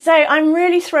So I'm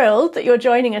really thrilled that you're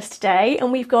joining us today,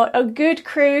 and we've got a good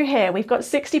crew here. We've got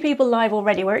 60 people live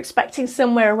already. We're expecting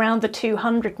somewhere around the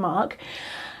 200 mark.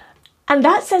 And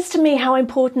that says to me how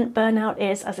important burnout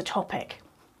is as a topic,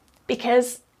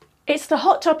 because it's the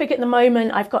hot topic at the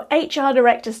moment. I've got HR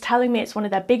directors telling me it's one of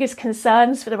their biggest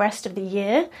concerns for the rest of the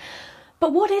year.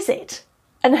 But what is it?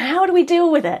 And how do we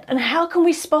deal with it? And how can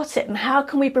we spot it? And how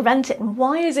can we prevent it? And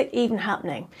why is it even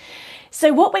happening?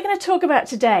 So what we're going to talk about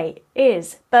today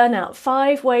is burnout,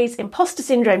 5 ways imposter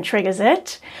syndrome triggers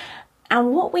it,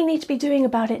 and what we need to be doing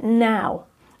about it now.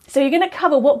 So you're going to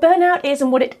cover what burnout is and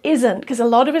what it isn't, because a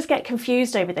lot of us get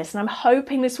confused over this, and I'm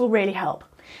hoping this will really help.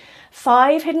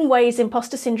 5 hidden ways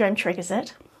imposter syndrome triggers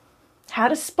it, how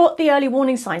to spot the early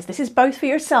warning signs. This is both for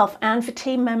yourself and for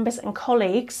team members and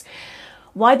colleagues.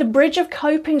 Why the bridge of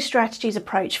coping strategies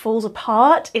approach falls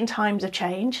apart in times of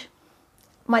change.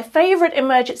 My favourite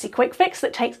emergency quick fix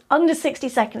that takes under 60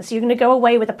 seconds. So you're going to go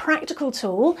away with a practical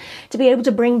tool to be able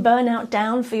to bring burnout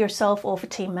down for yourself or for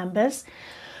team members.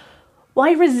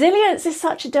 Why resilience is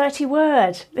such a dirty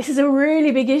word. This is a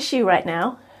really big issue right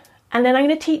now. And then I'm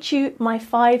going to teach you my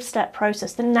 5-step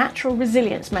process, the natural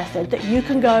resilience method that you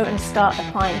can go and start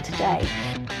applying today.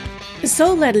 The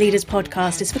Soul-Led Leaders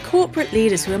podcast is for corporate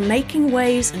leaders who are making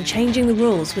waves and changing the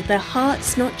rules with their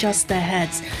hearts, not just their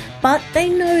heads. But they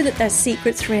know that their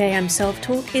secret 3 a.m.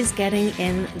 self-talk is getting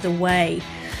in the way.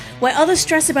 Where others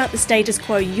stress about the status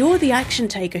quo, you're the action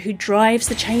taker who drives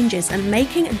the changes, and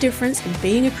making a difference and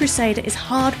being a crusader is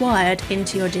hardwired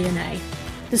into your DNA.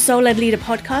 The Soul-Led Leader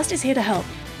podcast is here to help.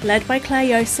 Led by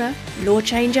Claire Yosa, law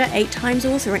changer, 8-times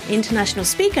author and international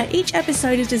speaker, each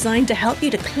episode is designed to help you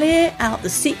to clear out the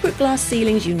secret glass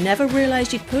ceilings you never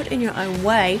realized you'd put in your own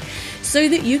way, so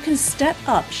that you can step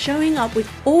up, showing up with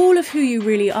all of who you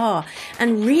really are,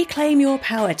 and reclaim your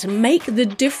power to make the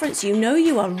difference you know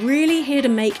you are really here to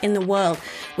make in the world,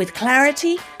 with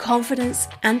clarity, confidence,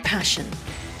 and passion.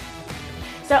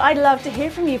 So I'd love to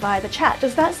hear from you via the chat.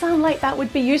 Does that sound like that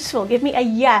would be useful? Give me a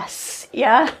yes,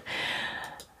 yeah?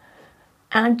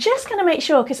 And I'm just going to make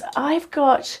sure, because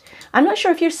I'm not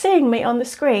sure if you're seeing me on the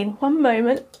screen. One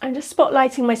moment, I'm just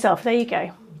spotlighting myself. There you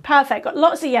go. Perfect. Got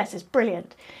lots of yeses.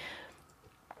 Brilliant.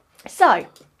 So,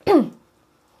 there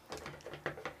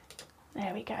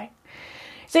we go.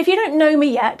 So if you don't know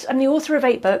me yet, I'm the author of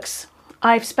 8 books.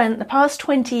 I've spent the past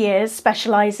 20 years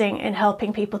specialising in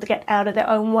helping people to get out of their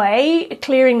own way,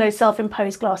 clearing those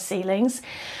self-imposed glass ceilings.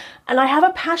 And I have a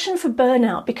passion for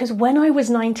burnout, because when I was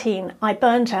 19, I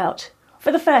burnt out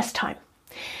for the first time.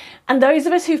 And those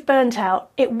of us who've burnt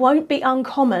out, it won't be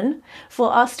uncommon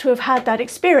for us to have had that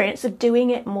experience of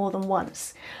doing it more than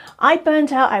once. I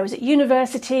burnt out, I was at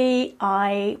university,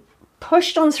 I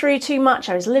pushed on through too much,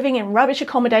 I was living in rubbish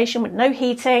accommodation with no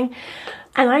heating,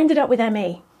 and I ended up with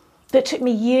ME that took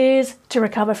me years to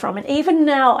recover from. And even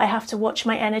now I have to watch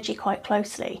my energy quite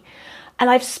closely. And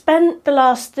I've spent the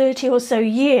last 30 or so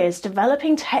years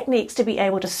developing techniques to be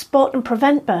able to spot and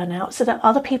prevent burnout so that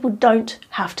other people don't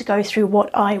have to go through what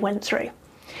I went through.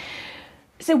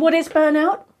 So what is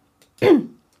burnout?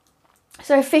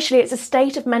 So officially, it's a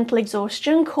state of mental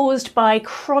exhaustion caused by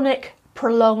chronic,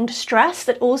 prolonged stress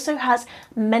that also has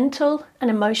mental and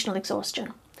emotional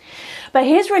exhaustion. But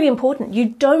here's really important. You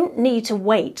don't need to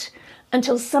wait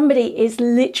until somebody is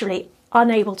literally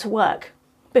unable to work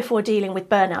before dealing with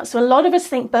burnout. So a lot of us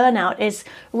think burnout is,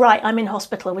 right, I'm in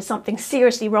hospital with something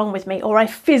seriously wrong with me, or I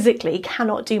physically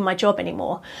cannot do my job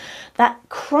anymore. That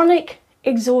chronic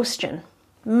exhaustion,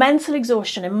 mental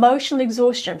exhaustion, emotional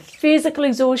exhaustion, physical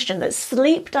exhaustion that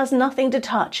sleep does nothing to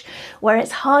touch, where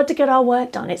it's hard to get our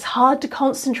work done, it's hard to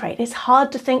concentrate, it's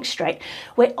hard to think straight.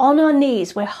 We're on our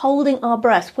knees, we're holding our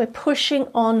breath, we're pushing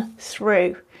on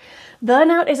through.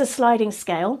 Burnout is a sliding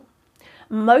scale.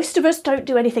 Most of us don't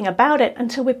do anything about it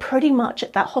until we're pretty much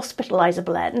at that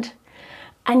hospitalizable end.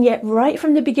 And yet right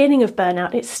from the beginning of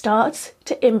burnout, it starts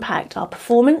to impact our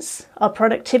performance, our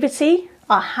productivity,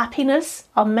 our happiness,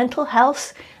 our mental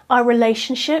health, our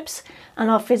relationships, and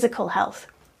our physical health.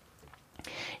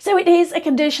 So it is a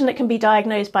condition that can be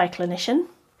diagnosed by a clinician,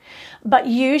 but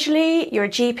usually your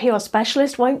GP or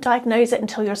specialist won't diagnose it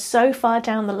until you're so far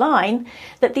down the line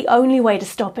that the only way to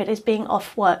stop it is being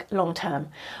off work long term.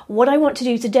 What I want to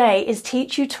do today is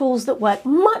teach you tools that work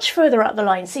much further up the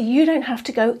line so you don't have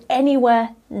to go anywhere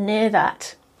near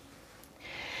that.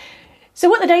 So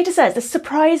what the data says, there's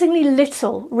surprisingly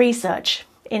little research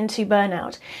into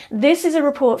burnout. This is a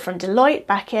report from Deloitte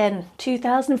back in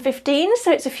 2015,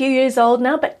 so it's a few years old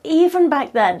now, but even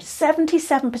back then,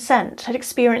 77% had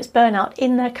experienced burnout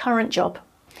in their current job.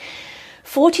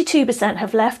 42%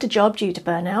 have left a job due to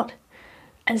burnout,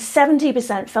 and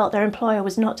 70% felt their employer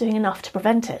was not doing enough to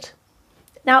prevent it.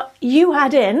 Now, you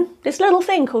add in this little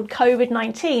thing called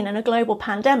COVID-19 and a global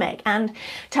pandemic and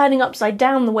turning upside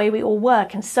down the way we all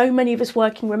work, and so many of us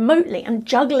working remotely and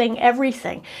juggling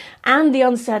everything, and the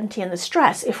uncertainty and the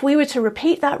stress. If we were to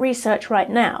repeat that research right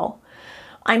now,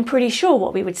 I'm pretty sure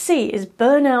what we would see is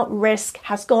burnout risk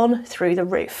has gone through the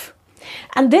roof.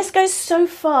 And this goes so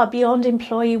far beyond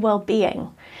employee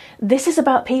well-being. This is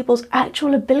about people's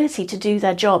actual ability to do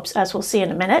their jobs, as we'll see in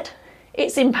a minute.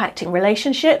 It's impacting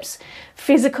relationships,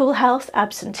 physical health,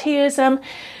 absenteeism.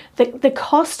 The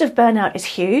cost of burnout is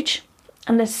huge,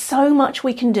 and there's so much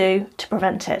we can do to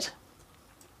prevent it.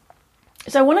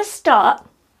 So I want to start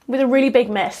with a really big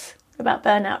myth about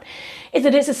burnout, is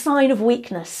that it's a sign of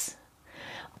weakness.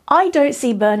 I don't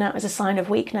see burnout as a sign of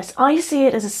weakness. I see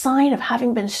it as a sign of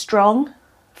having been strong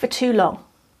for too long.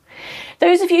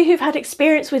 Those of you who've had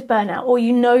experience with burnout, or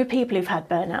you know people who've had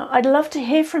burnout, I'd love to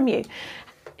hear from you.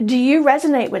 Do you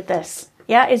resonate with this?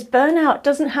 Yeah, is burnout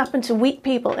doesn't happen to weak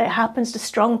people, it happens to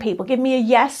strong people. Give me a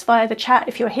yes via the chat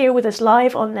if you're here with us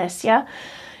live on this, yeah?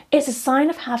 It's a sign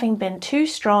of having been too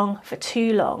strong for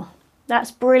too long.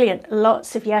 That's brilliant.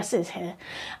 Lots of yeses here.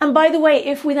 And by the way,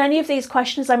 if with any of these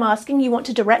questions I'm asking, you want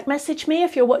to direct message me,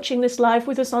 if you're watching this live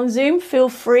with us on Zoom, feel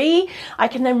free. I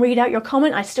can then read out your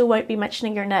comment. I still won't be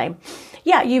mentioning your name.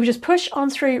 Yeah, you just push on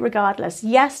through regardless.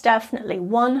 Yes, definitely,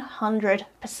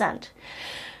 100%.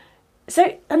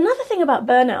 So another thing about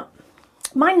burnout,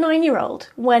 my 9-year-old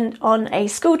went on a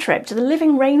school trip to the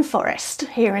living rainforest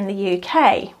here in the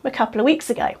UK a couple of weeks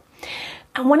ago.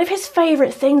 And one of his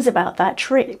favourite things about that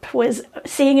trip was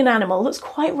seeing an animal that's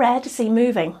quite rare to see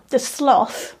moving, the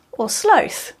sloth or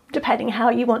sloth, depending how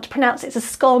you want to pronounce it. It's a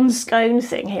scone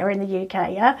thing here in the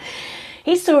UK, yeah?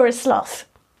 He saw a sloth.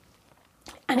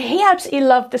 And he absolutely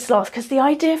loved the sloth because the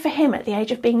idea for him at the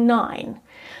age of being 9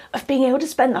 of being able to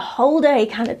spend the whole day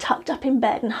kind of tucked up in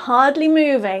bed and hardly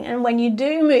moving. And when you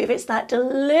do move, it's that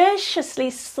deliciously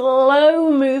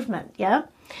slow movement, yeah?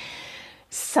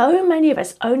 So many of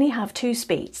us only have 2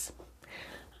 speeds,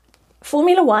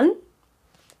 Formula One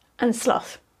and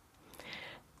sloth.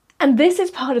 And this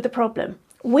is part of the problem.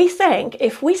 We think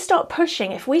if we stop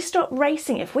pushing, if we stop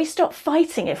racing, if we stop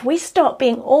fighting, if we stop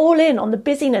being all in on the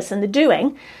busyness and the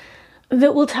doing,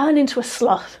 that we'll turn into a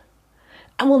sloth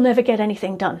and we'll never get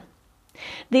anything done.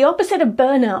 The opposite of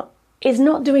burnout is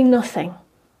not doing nothing.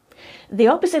 The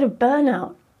opposite of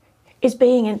burnout is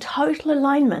being in total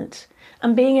alignment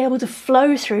and being able to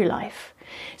flow through life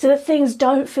so that things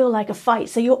don't feel like a fight.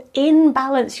 So you're in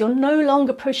balance, you're no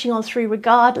longer pushing on through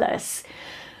regardless.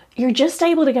 You're just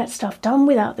able to get stuff done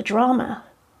without the drama.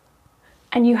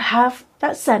 And you have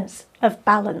that sense of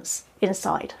balance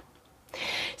inside.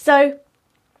 So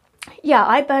yeah,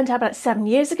 I burnt out about 7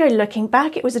 years ago. Looking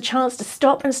back, it was a chance to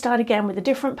stop and start again with a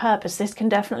different purpose. This can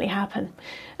definitely happen.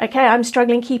 Okay, I'm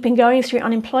struggling keeping going through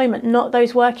unemployment, not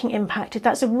those working impacted.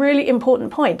 That's a really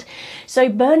important point. So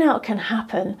burnout can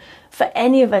happen for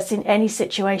any of us in any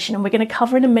situation. And we're going to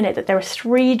cover in a minute that there are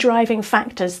 3 driving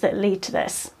factors that lead to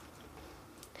this.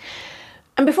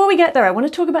 And before we get there, I want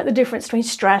to talk about the difference between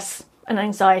stress and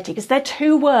anxiety, because they're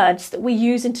 2 words that we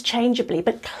use interchangeably,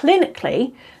 but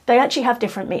clinically, they actually have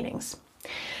different meanings.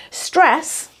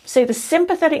 Stress, so the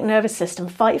sympathetic nervous system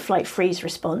fight, flight, freeze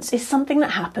response, is something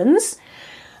that happens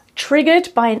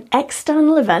triggered by an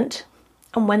external event,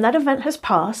 and when that event has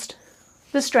passed,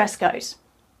 the stress goes.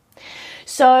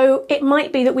 So it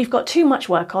might be that we've got too much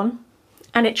work on,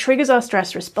 and it triggers our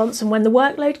stress response, and when the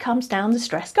workload comes down, the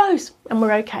stress goes, and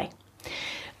we're okay.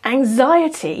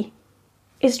 Anxiety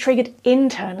is triggered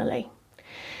internally.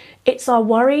 It's our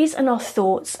worries and our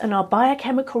thoughts and our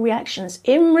biochemical reactions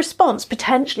in response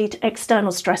potentially to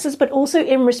external stresses, but also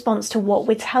in response to what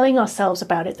we're telling ourselves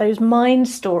about it, those mind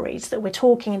stories that we're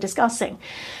talking and discussing.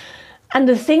 And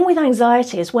the thing with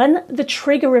anxiety is when the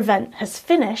trigger event has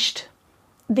finished,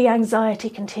 the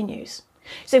anxiety continues.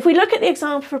 So if we look at the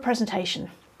example for a presentation,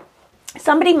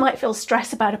 somebody might feel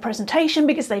stressed about a presentation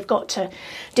because they've got to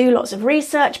do lots of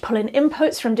research, pull in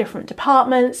inputs from different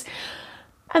departments,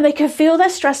 and they can feel their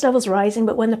stress levels rising,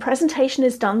 but when the presentation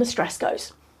is done, the stress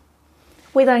goes.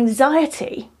 With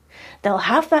anxiety, they'll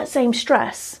have that same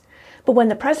stress, but when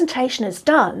the presentation is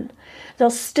done, they'll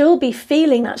still be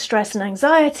feeling that stress and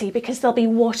anxiety because they'll be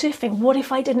what-ifing. What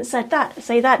if I didn't say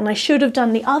that, and I should have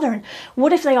done the other? And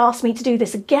what if they asked me to do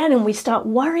this again? And we start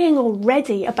worrying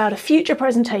already about a future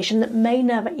presentation that may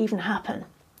never even happen.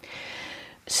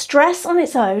 Stress on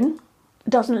its own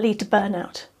doesn't lead to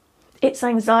burnout. It's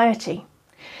anxiety.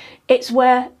 It's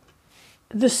where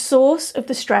the source of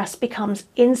the stress becomes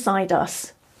inside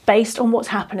us based on what's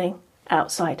happening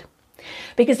outside.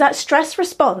 Because that stress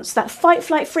response, that fight,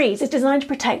 flight, freeze, is designed to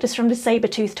protect us from the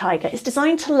saber-toothed tiger. It's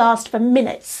designed to last for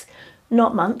minutes,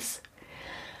 not months.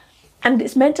 And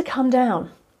it's meant to come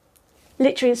down.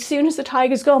 Literally, as soon as the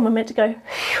tiger's gone, we're meant to go,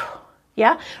 phew,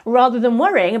 yeah? Rather than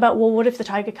worrying about, well, what if the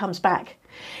tiger comes back?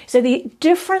 So the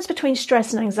difference between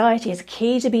stress and anxiety is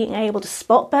key to being able to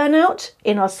spot burnout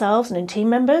in ourselves and in team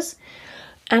members,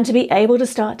 and to be able to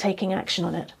start taking action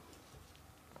on it.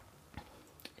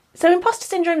 So imposter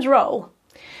syndrome's role.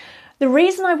 The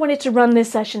reason I wanted to run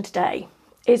this session today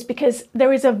is because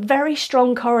there is a very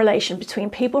strong correlation between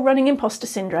people running imposter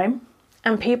syndrome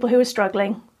and people who are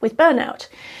struggling with burnout.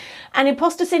 And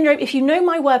imposter syndrome, if you know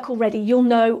my work already, you'll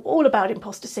know all about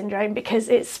imposter syndrome, because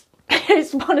it's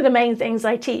one of the main things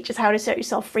I teach, is how to set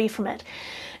yourself free from it.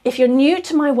 If you're new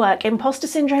to my work, imposter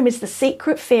syndrome is the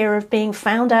secret fear of being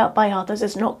found out by others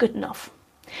as not good enough.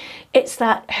 It's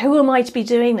that, who am I to be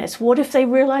doing this? What if they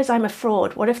realise I'm a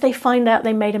fraud? What if they find out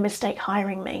they made a mistake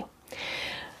hiring me?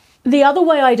 The other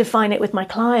way I define it with my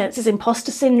clients is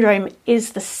imposter syndrome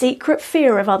is the secret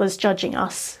fear of others judging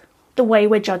us the way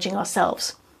we're judging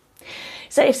ourselves.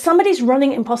 So if somebody's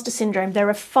running imposter syndrome, there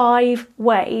are 5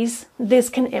 ways this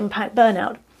can impact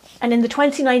burnout. And in the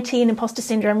 2019 imposter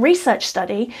syndrome research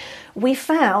study, we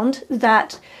found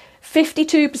that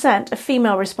 52% of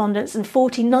female respondents and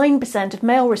 49% of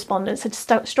male respondents had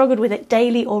struggled with it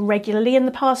daily or regularly in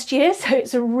the past year. So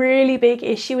it's a really big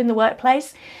issue in the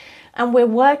workplace. And we're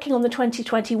working on the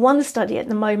 2021 study at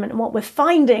the moment. And what we're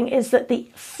finding is that the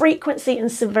frequency and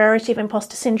severity of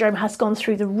imposter syndrome has gone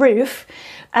through the roof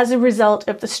as a result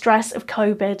of the stress of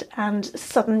COVID and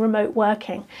sudden remote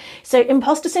working. So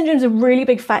imposter syndrome is a really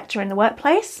big factor in the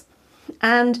workplace,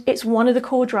 and it's one of the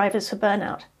core drivers for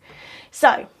burnout.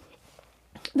 So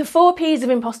the 4 Ps of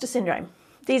imposter syndrome.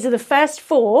 These are the first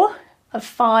 4 of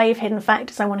 5 hidden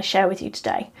factors I want to share with you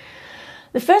today.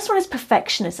 The first one is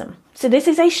perfectionism. So this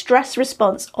is a stress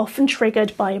response often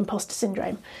triggered by imposter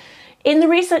syndrome. In the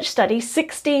research study,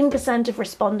 16% of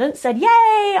respondents said,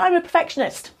 yay, I'm a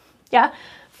perfectionist. Yeah,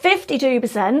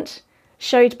 52%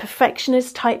 showed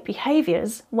perfectionist type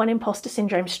behaviours when imposter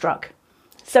syndrome struck.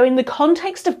 So in the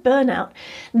context of burnout,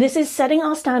 this is setting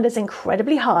our standards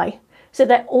incredibly high, so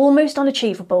they're almost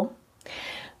unachievable,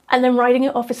 and then writing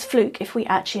it off as fluke if we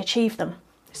actually achieve them.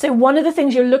 So one of the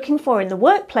things you're looking for in the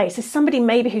workplace is somebody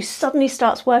maybe who suddenly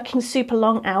starts working super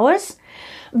long hours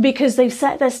because they've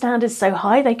set their standards so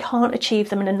high they can't achieve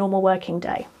them in a normal working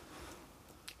day.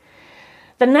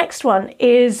 The next one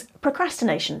is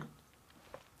procrastination.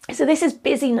 So this is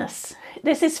busyness.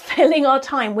 This is filling our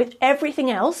time with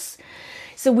everything else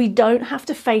so we don't have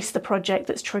to face the project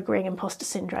that's triggering imposter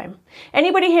syndrome.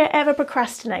 Anybody here ever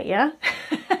procrastinate, yeah?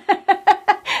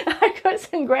 I got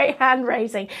some great hand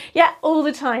raising. Yeah, all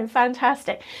the time.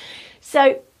 Fantastic.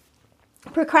 So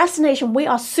procrastination, we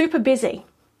are super busy.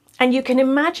 And you can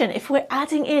imagine if we're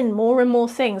adding in more and more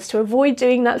things to avoid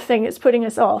doing that thing that's putting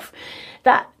us off,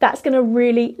 that's going to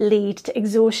really lead to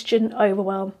exhaustion,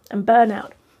 overwhelm, and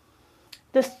burnout.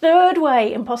 The third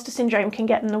way imposter syndrome can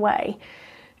get in the way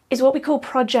is what we call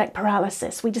project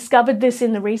paralysis. We discovered this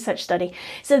in the research study.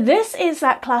 So this is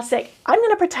that classic, I'm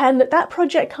going to pretend that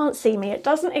project can't see me, it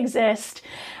doesn't exist.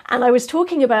 And I was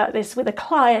talking about this with a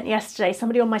client yesterday,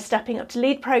 somebody on my Stepping Up to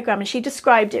Lead program, and she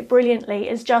described it brilliantly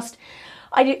as just,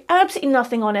 I do absolutely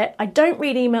nothing on it, I don't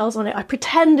read emails on it, I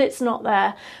pretend it's not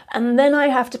there, and then I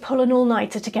have to pull an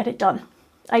all-nighter to get it done.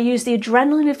 I use the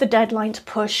adrenaline of the deadline to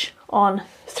push on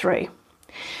through.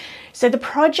 So the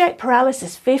project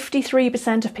paralysis,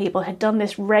 53% of people had done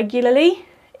this regularly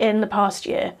in the past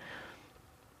year.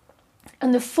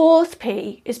 And the 4th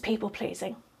P is people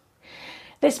pleasing.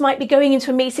 This might be going into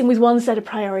a meeting with one set of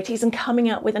priorities and coming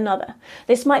out with another.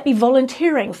 This might be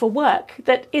volunteering for work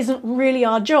that isn't really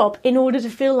our job in order to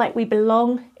feel like we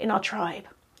belong in our tribe.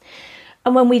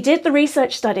 And when we did the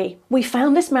research study, we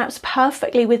found this maps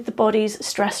perfectly with the body's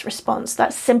stress response,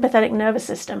 that sympathetic nervous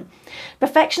system.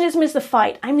 Perfectionism is the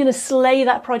fight. I'm going to slay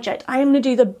that project. I am going to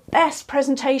do the best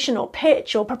presentation or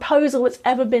pitch or proposal that's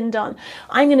ever been done.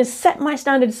 I'm going to set my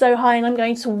standards so high and I'm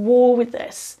going to war with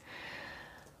this.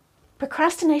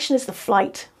 Procrastination is the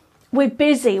flight. We're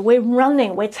busy, we're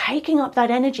running, we're taking up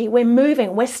that energy, we're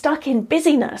moving, we're stuck in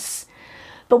busyness,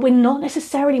 but we're not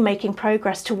necessarily making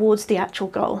progress towards the actual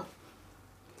goal.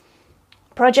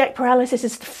 Project paralysis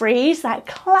is the freeze, that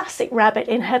classic rabbit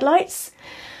in headlights.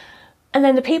 And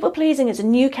then the people pleasing is a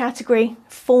new category,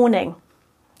 fawning.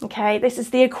 Okay, this is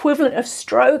the equivalent of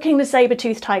stroking the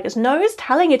saber-toothed tiger's nose,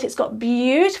 telling it it's got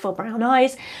beautiful brown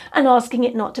eyes and asking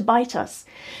it not to bite us.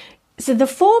 So the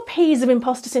 4 Ps of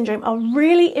imposter syndrome are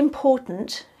really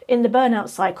important in the burnout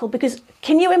cycle, because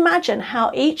can you imagine how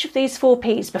each of these 4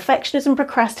 Ps, perfectionism,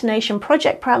 procrastination,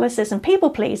 project paralysis, and people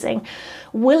pleasing,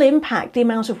 will impact the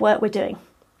amount of work we're doing?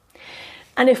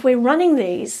 And if we're running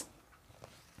these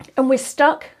and we're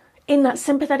stuck in that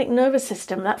sympathetic nervous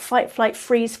system, that fight, flight,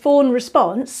 freeze, fawn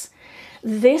response,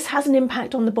 this has an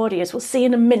impact on the body, as we'll see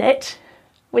in a minute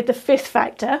with the 5th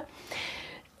factor.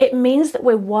 It means that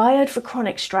we're wired for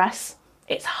chronic stress.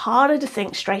 It's harder to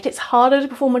think straight. It's harder to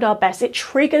perform at our best. It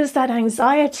triggers that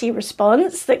anxiety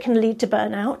response that can lead to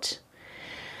burnout.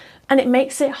 And it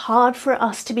makes it hard for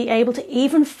us to be able to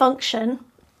even function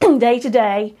day to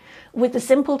day with the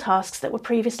simple tasks that were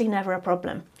previously never a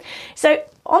problem. So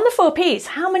on the 4 Ps,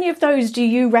 how many of those do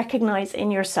you recognize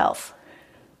in yourself?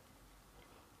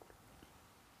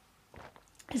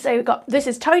 So we've got, this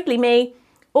is totally me,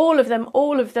 all of them,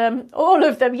 all of them, all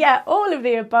of them, yeah, all of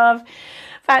the above.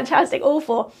 Fantastic, all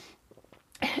 4.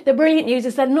 The brilliant news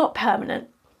is they're not permanent.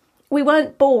 We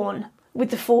weren't born with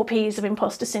the 4 Ps of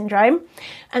imposter syndrome.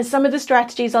 And some of the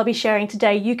strategies I'll be sharing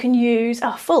today, you can use,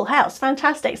 full house,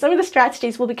 fantastic. Some of the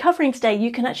strategies we'll be covering today,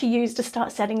 you can actually use to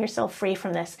start setting yourself free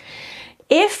from this.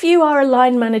 If you are a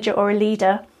line manager or a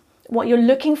leader, what you're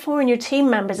looking for in your team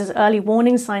members as early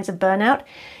warning signs of burnout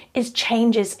is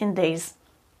changes in these.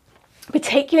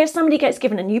 Particularly if somebody gets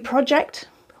given a new project,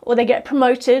 or they get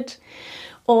promoted,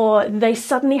 or they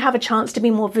suddenly have a chance to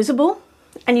be more visible,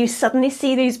 and you suddenly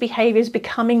see these behaviors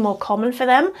becoming more common for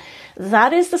them,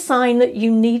 that is the sign that you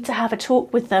need to have a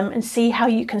talk with them and see how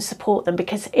you can support them,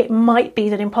 because it might be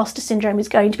that imposter syndrome is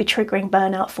going to be triggering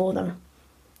burnout for them.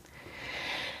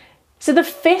 So the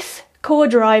 5th core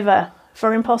driver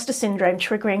for imposter syndrome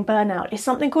triggering burnout is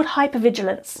something called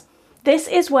hypervigilance. This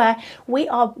is where we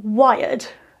are wired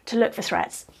to look for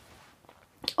threats.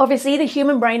 Obviously, the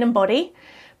human brain and body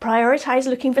prioritize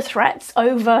looking for threats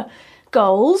over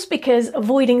goals, because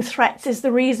avoiding threats is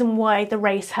the reason why the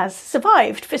race has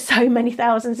survived for so many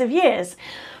thousands of years.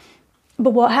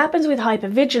 But what happens with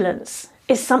hypervigilance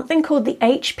is something called the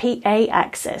HPA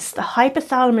axis. The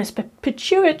hypothalamus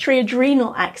pituitary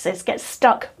adrenal axis gets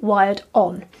stuck wired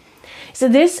on. So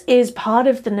this is part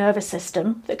of the nervous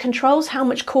system that controls how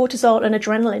much cortisol and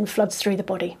adrenaline floods through the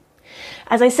body.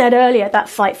 As I said earlier, that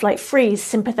fight, flight, freeze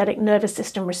sympathetic nervous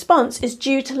system response is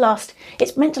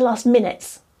it's meant to last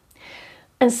minutes.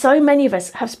 And so many of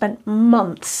us have spent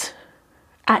months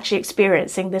actually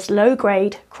experiencing this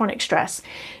low-grade chronic stress.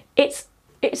 It's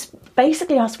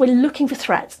basically us, we're looking for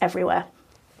threats everywhere.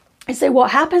 And so what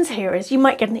happens here is you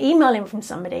might get an email in from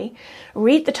somebody,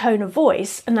 read the tone of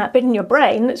voice, and that bit in your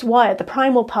brain that's wired, the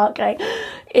primal part going,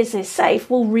 is this safe,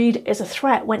 will read it as a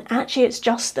threat, when actually it's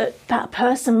just that that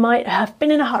person might have been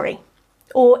in a hurry,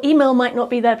 or email might not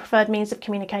be their preferred means of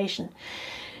communication.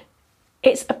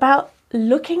 It's about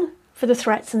looking for the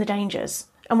threats and the dangers.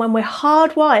 And when we're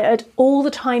hardwired all the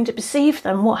time to perceive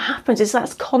them, what happens is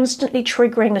that's constantly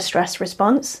triggering the stress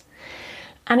response.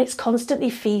 And it's constantly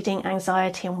feeding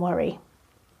anxiety and worry.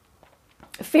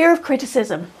 Fear of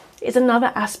criticism is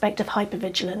another aspect of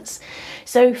hypervigilance.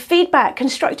 So feedback,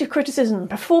 constructive criticism,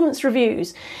 performance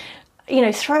reviews,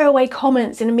 throwaway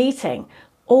comments in a meeting,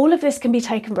 all of this can be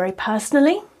taken very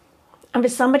personally. And for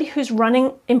somebody who's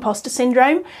running imposter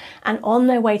syndrome and on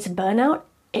their way to burnout,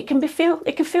 it can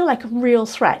feel like a real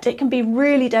threat. It can be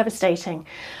really devastating.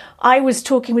 I was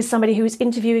talking with somebody who was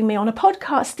interviewing me on a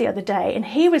podcast the other day, and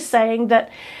he was saying that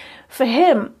for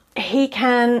him,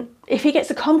 if he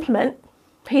gets a compliment,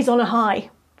 he's on a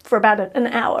high for about an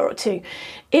hour or two.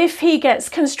 If he gets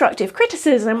constructive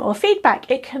criticism or feedback,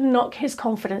 it can knock his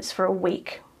confidence for a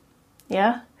week.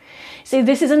 Yeah? So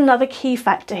this is another key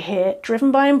factor here,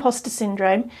 driven by imposter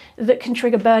syndrome, that can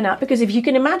trigger burnout. Because if you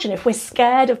can imagine, if we're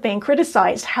scared of being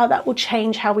criticized, how that will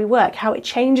change how we work, how it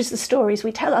changes the stories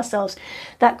we tell ourselves,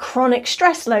 that chronic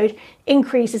stress load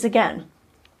increases again.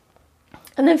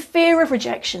 And then fear of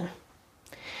rejection.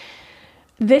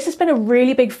 This has been a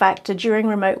really big factor during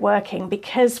remote working,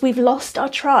 because we've lost our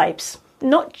tribes,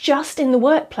 not just in the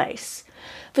workplace.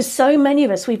 For so many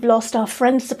of us, we've lost our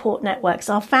friend support networks,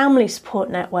 our family support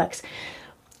networks.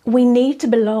 We need to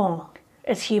belong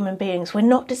as human beings. We're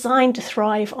not designed to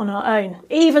thrive on our own.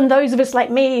 Even those of us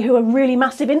like me who are really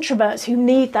massive introverts who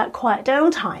need that quiet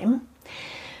downtime,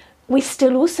 we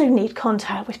still also need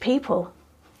contact with people.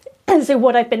 And so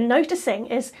what I've been noticing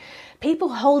is people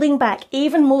holding back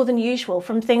even more than usual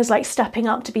from things like stepping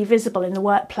up to be visible in the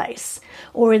workplace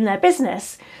or in their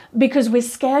business, because we're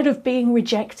scared of being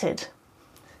rejected.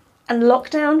 And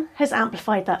lockdown has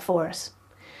amplified that for us.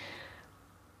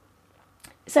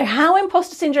 So how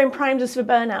imposter syndrome primes us for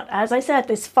burnout? As I said,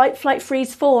 this fight, flight,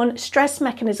 freeze, fawn stress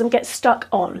mechanism gets stuck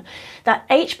on. That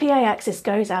HPA axis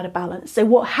goes out of balance. So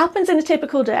what happens in a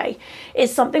typical day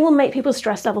is something will make people's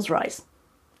stress levels rise.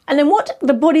 And then what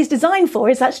the body's designed for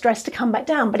is that stress to come back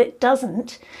down, but it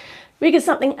doesn't, because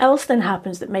something else then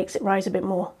happens that makes it rise a bit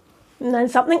more. And then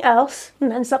something else,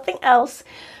 and then something else.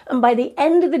 And by the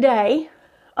end of the day,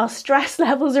 our stress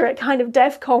levels are at kind of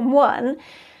DEFCON 1.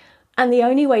 And the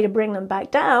only way to bring them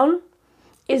back down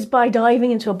is by diving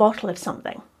into a bottle of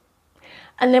something.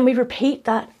 And then we repeat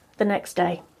that the next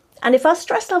day. And if our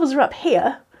stress levels are up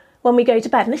here when we go to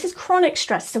bed, and this is chronic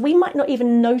stress, so we might not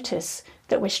even notice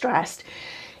that we're stressed.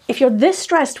 If you're this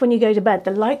stressed when you go to bed,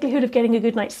 the likelihood of getting a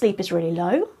good night's sleep is really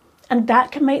low, and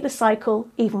that can make the cycle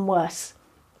even worse.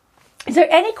 Is there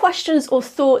any questions or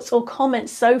thoughts or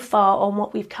comments so far on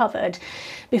what we've covered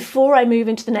before I move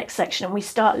into the next section and we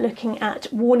start looking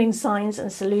at warning signs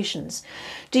and solutions?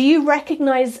 Do you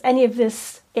recognize any of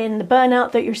this in the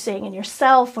burnout that you're seeing in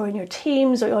yourself or in your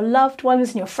teams or your loved ones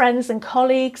and your friends and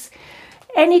colleagues?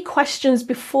 Any questions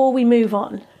before we move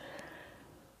on?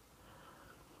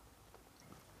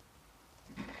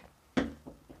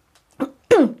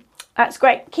 That's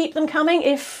great. Keep them coming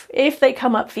if they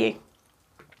come up for you.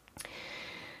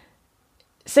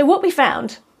 So what we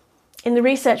found in the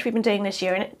research we've been doing this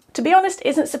year, and it, to be honest,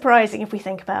 isn't surprising if we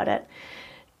think about it,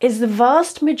 is the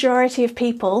vast majority of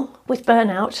people with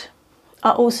burnout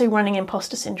are also running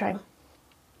imposter syndrome.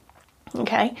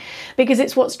 Okay? Because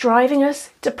it's what's driving us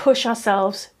to push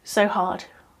ourselves so hard.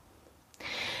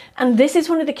 And this is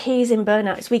one of the keys in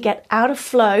burnout, is we get out of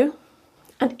flow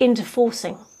and into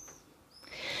forcing.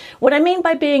 What I mean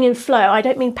by being in flow, I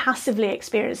don't mean passively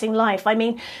experiencing life. I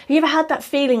mean, have you ever had that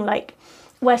feeling like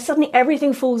where suddenly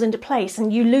everything falls into place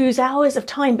and you lose hours of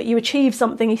time, but you achieve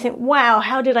something, you think, wow,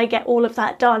 how did I get all of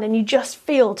that done? And you just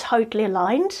feel totally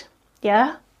aligned.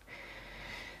 Yeah?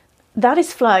 That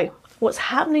is flow. What's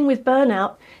happening with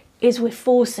burnout is we're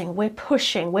forcing, we're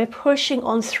pushing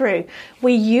on through. We're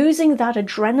using that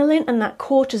adrenaline and that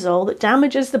cortisol that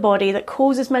damages the body, that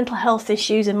causes mental health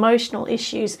issues, emotional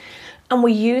issues, and we're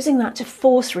using that to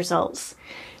force results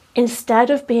instead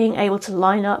of being able to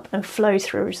line up and flow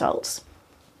through results.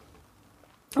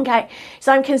 Okay,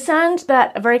 so I'm concerned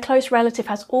that a very close relative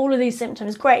has all of these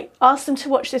symptoms. Great, ask them to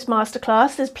watch this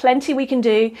masterclass. There's plenty we can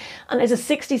do, and there's a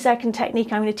 60-second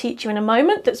technique I'm going to teach you in a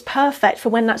moment that's perfect for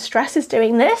when that stress is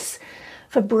doing this,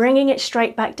 for bringing it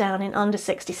straight back down in under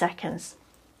 60 seconds.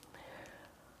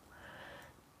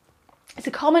 It's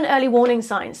a common early warning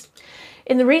signs.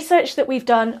 In the research that we've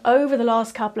done over the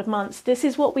last couple of months, this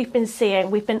is what we've been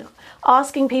seeing. We've been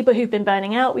asking people who've been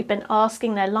burning out, we've been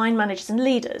asking their line managers and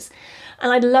leaders.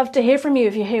 And I'd love to hear from you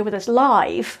if you're here with us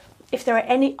live, if there are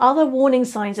any other warning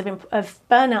signs of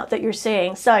burnout that you're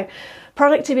seeing. So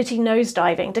productivity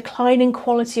nosediving, declining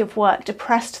quality of work,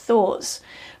 depressed thoughts,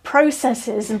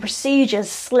 processes and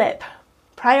procedures slip,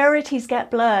 priorities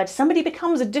get blurred, somebody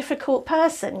becomes a difficult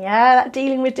person,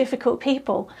 dealing with difficult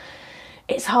people.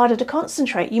 It's harder to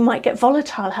concentrate. You might get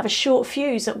volatile, have a short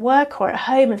fuse at work or at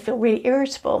home and feel really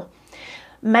irritable.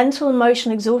 Mental and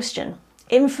emotional exhaustion,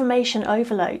 information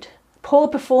overload, poor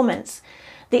performance,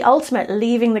 the ultimate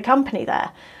leaving the company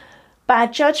there,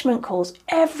 bad judgment calls,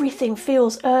 everything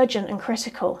feels urgent and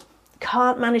critical.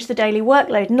 Can't manage the daily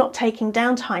workload, not taking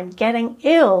downtime, getting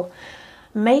ill,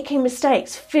 making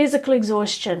mistakes, physical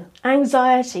exhaustion,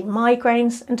 anxiety,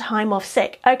 migraines, and time off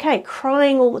sick. Okay,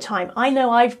 crying all the time. I know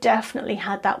I've definitely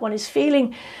had that one, is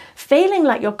feeling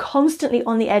like you're constantly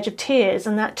on the edge of tears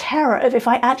and that terror of, if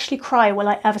I actually cry, will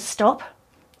I ever stop?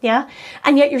 Yeah,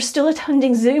 and yet you're still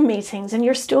attending Zoom meetings and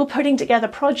you're still putting together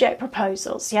project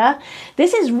proposals. Yeah,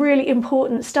 this is really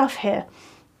important stuff here.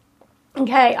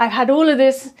 Okay, I've had all of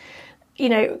this,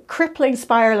 crippling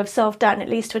spiral of self-doubt, and it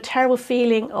leads to a terrible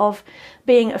feeling of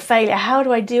being a failure. How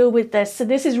do I deal with this? So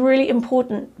this is really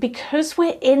important because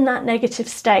we're in that negative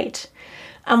state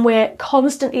and we're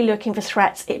constantly looking for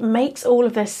threats. It makes all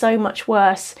of this so much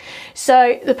worse.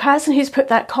 So the person who's put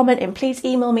that comment in, please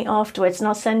email me afterwards and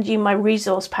I'll send you my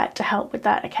resource pack to help with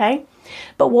that, okay?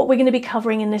 But what we're going to be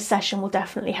covering in this session will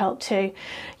definitely help too.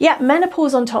 Yeah,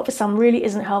 menopause on top for some really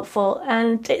isn't helpful,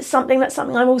 and it's something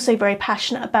I'm also very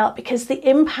passionate about because the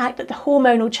impact that the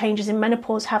hormonal changes in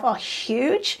menopause have are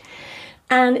huge,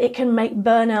 and it can make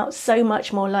burnout so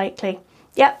much more likely.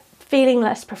 Yep, feeling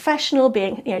less professional,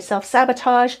 being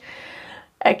self-sabotage.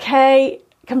 Okay,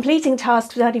 completing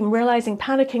tasks without even realizing,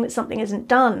 panicking that something isn't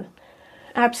done.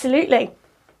 Absolutely.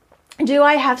 Do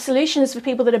I have solutions for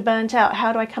people that are burnt out?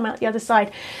 How do I come out the other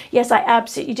side? Yes, I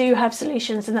absolutely do have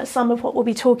solutions, and that's some of what we'll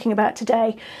be talking about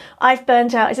today. I've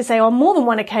burnt out, as I say, on more than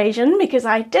one occasion because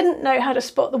I didn't know how to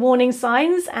spot the warning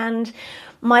signs, and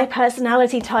my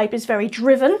personality type is very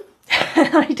driven.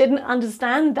 I didn't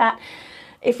understand that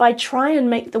if I try and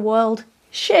make the world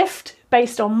shift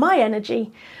based on my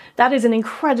energy, that is an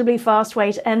incredibly fast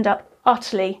way to end up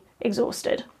utterly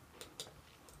exhausted.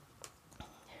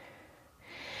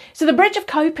 So the bridge of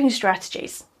coping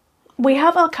strategies. We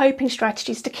have our coping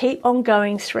strategies to keep on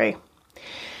going through.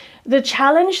 The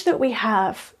challenge that we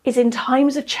have is in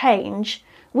times of change,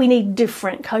 we need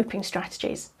different coping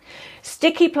strategies.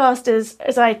 Sticky plasters,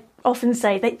 as I often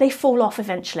say, they fall off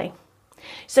eventually.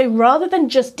 So rather than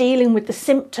just dealing with the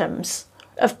symptoms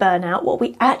of burnout, what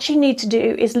we actually need to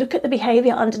do is look at the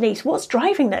behaviour underneath. What's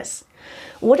driving this?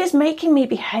 What is making me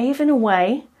behave in a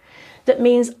way that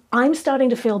means I'm starting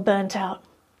to feel burnt out?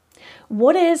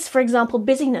 What is, for example,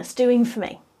 busyness doing for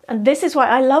me? And this is why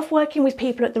I love working with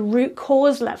people at the root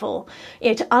cause level,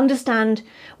 to understand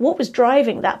what was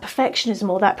driving that perfectionism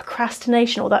or that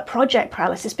procrastination or that project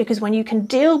paralysis, because when you can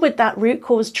deal with that root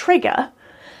cause trigger,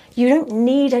 you don't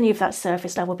need any of that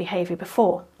surface level behaviour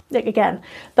before.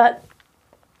 But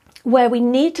where we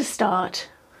need to start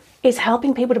is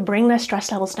helping people to bring their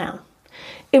stress levels down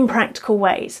in practical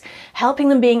ways, helping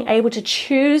them being able to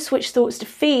choose which thoughts to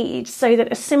feed so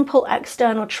that a simple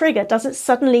external trigger doesn't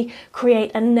suddenly create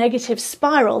a negative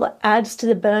spiral that adds to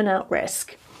the burnout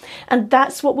risk. And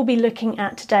that's what we'll be looking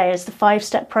at today as the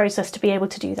 5-step process to be able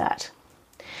to do that.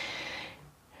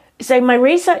 So my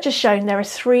research has shown there are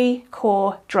 3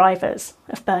 core drivers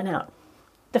of burnout.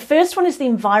 The first one is the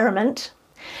environment.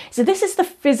 So this is the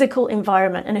physical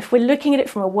environment, and if we're looking at it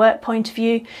from a work point of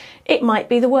view, it might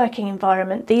be the working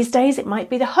environment. These days it might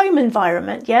be the home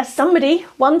environment. Yes,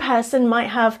 one person might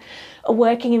have a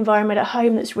working environment at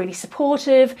home that's really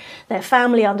supportive, their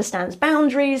family understands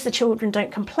boundaries, the children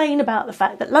don't complain about the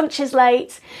fact that lunch is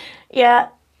late.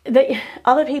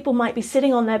 Other people might be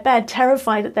sitting on their bed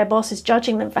terrified that their boss is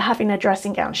judging them for having their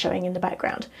dressing gown showing in the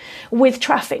background, with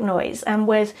traffic noise and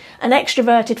with an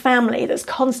extroverted family that's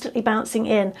constantly bouncing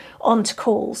in onto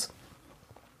calls.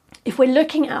 If we're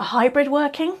looking at hybrid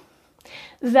working,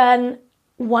 then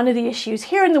one of the issues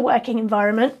here in the working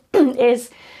environment is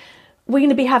we're going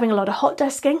to be having a lot of hot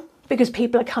desking because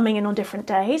people are coming in on different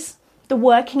days. The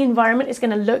working environment is going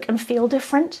to look and feel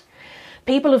different.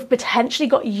 People have potentially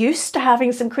got used to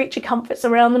having some creature comforts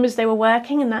around them as they were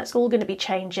working, and that's all going to be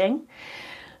changing.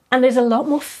 And there's a lot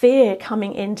more fear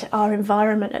coming into our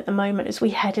environment at the moment as we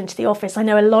head into the office. I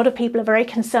know a lot of people are very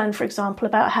concerned, for example,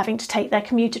 about having to take their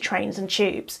commuter trains and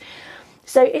tubes.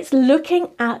 So it's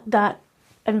looking at that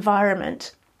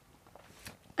environment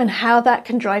and how that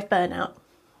can drive burnout.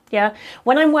 Yeah.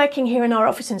 When I'm working here in our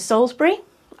office in Salisbury,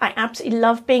 I absolutely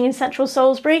love being in central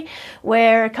Salisbury.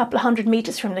 We're a couple of 100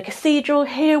 metres from the cathedral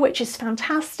here, which is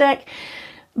fantastic.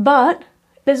 But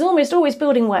there's almost always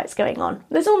building works going on.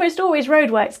 There's almost always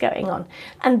road works going on.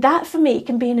 And that for me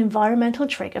can be an environmental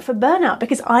trigger for burnout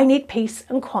because I need peace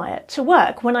and quiet to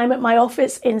work. When I'm at my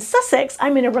office in Sussex,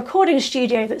 I'm in a recording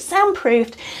studio that's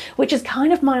soundproofed, which is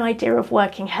kind of my idea of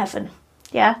working heaven.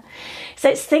 Yeah. So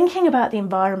it's thinking about the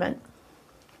environment.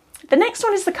 The next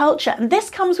one is the culture, and this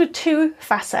comes with 2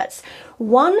 facets.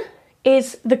 One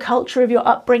is the culture of your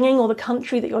upbringing or the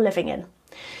country that you're living in.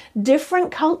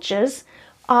 Different cultures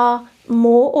are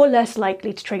more or less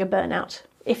likely to trigger burnout.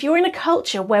 If you're in a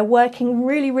culture where working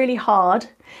really, really hard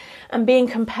and being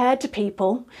compared to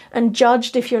people and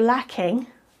judged if you're lacking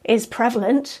is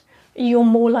prevalent, you're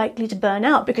more likely to burn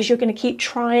out because you're going to keep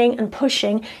trying and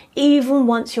pushing even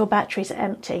once your batteries are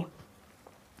empty.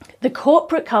 The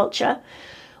corporate culture,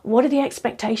 what are the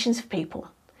expectations of people?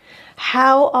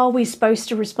 How are we supposed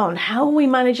to respond? How are we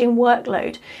managing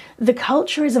workload? The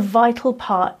culture is a vital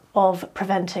part of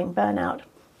preventing burnout.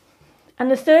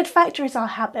 And the third factor is our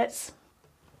habits.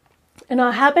 And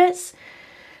our habits,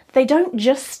 they don't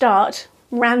just start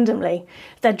randomly.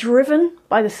 They're driven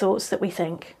by the thoughts that we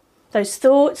think. Those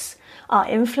thoughts are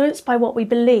influenced by what we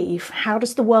believe. How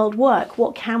does the world work?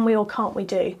 What can we or can't we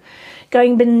do?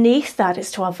 Going beneath that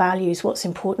is to our values, what's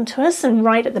important to us, and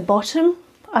right at the bottom,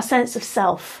 our sense of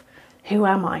self. Who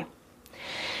am I?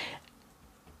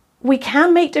 We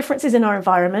can make differences in our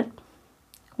environment.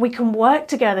 We can work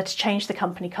together to change the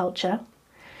company culture.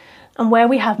 And where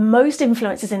we have most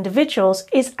influence as individuals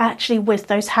is actually with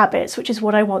those habits, which is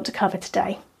what I want to cover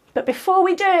today. But before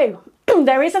we do,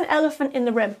 there is an elephant in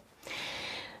the room.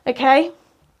 Okay?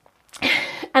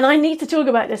 And I need to talk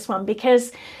about this one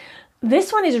because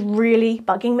this one is really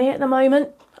bugging me at the moment.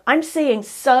 I'm seeing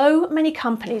so many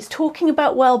companies talking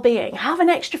about well-being, have an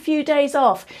extra few days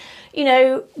off, you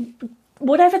know,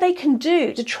 whatever they can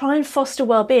do to try and foster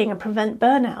well-being and prevent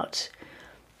burnout.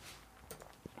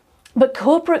 But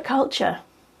corporate culture,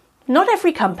 not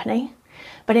every company,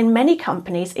 but in many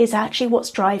companies, is actually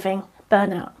what's driving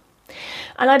burnout.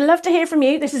 And I'd love to hear from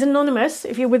you. This is anonymous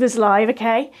if you're with us live,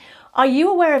 okay? Are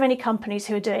you aware of any companies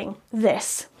who are doing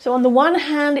this? So on the one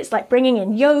hand, it's like bringing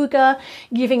in yoga,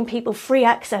 giving people free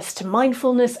access to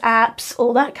mindfulness apps,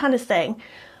 all that kind of thing.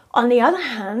 On the other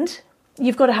hand,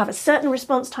 you've got to have a certain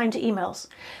response time to emails.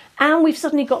 And we've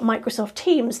suddenly got Microsoft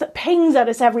Teams that pings at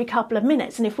us every couple of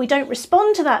minutes. And if we don't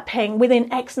respond to that ping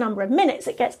within X number of minutes,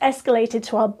 it gets escalated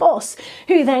to our boss,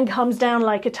 who then comes down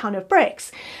like a ton of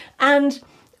bricks. And,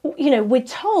 you know, we're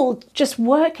told just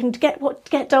work and get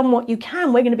done what you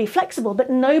can. We're going to be flexible, but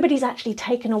nobody's actually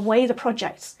taken away the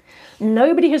projects.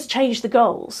 Nobody has changed the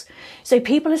goals. So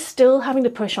people are still having to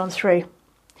push on through.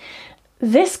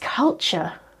 This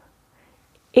culture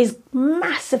is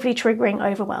massively triggering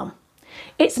overwhelm.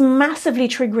 It's massively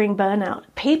triggering burnout.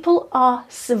 People are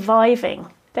surviving.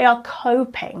 They are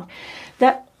coping.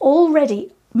 They're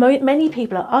already, many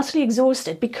people are utterly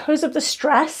exhausted because of the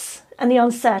stress and the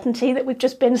uncertainty that we've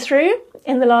just been through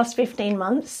in the last 15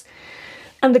 months.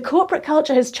 And the corporate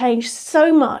culture has changed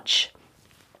so much.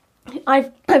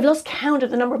 I've lost count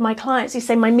of the number of my clients who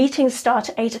say my meetings start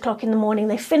at 8 o'clock in the morning,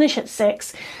 they finish at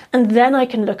 6, and then I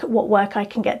can look at what work I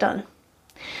can get done.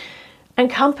 And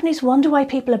companies wonder why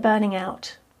people are burning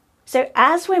out. So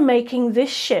as we're making this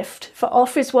shift for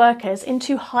office workers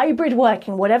into hybrid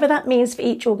working, whatever that means for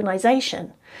each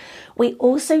organisation, we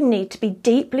also need to be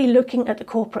deeply looking at the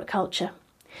corporate culture.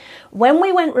 When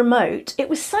we went remote, it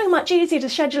was so much easier to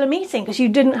schedule a meeting because you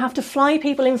didn't have to fly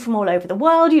people in from all over the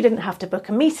world, you didn't have to book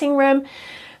a meeting room,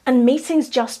 and meetings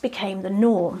just became the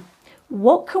norm.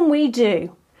 What can we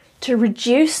do to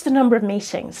reduce the number of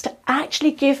meetings, to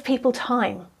actually give people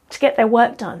time to get their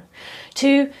work done,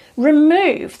 to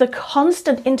remove the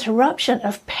constant interruption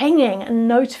of pinging and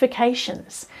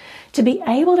notifications, to be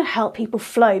able to help people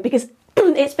flow? Because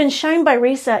it's been shown by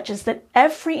researchers that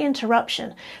every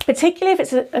interruption, particularly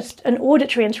if it's an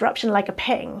auditory interruption like a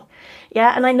ping,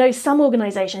 and I know some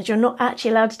organisations you're not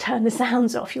actually allowed to turn the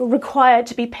sounds off, you're required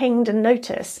to be pinged and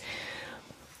notice,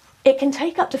 it can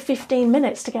take up to 15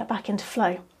 minutes to get back into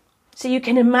flow. So you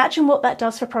can imagine what that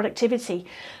does for productivity.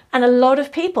 And a lot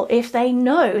of people, if they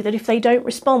know that if they don't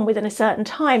respond within a certain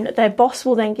time, that their boss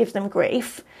will then give them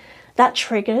grief, that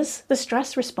triggers the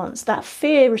stress response, that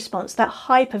fear response, that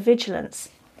hypervigilance.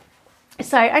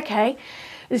 So, okay,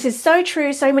 this is so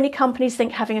true. So many companies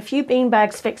think having a few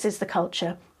beanbags fixes the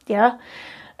culture. Yeah.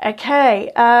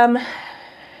 Okay.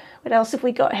 What else have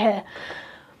we got here?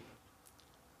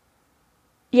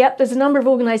 Yep, there's a number of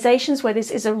organisations where this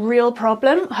is a real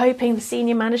problem. Hoping the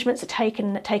senior managements are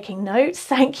taking notes.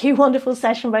 Thank you, wonderful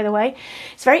session, by the way.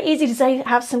 It's very easy to say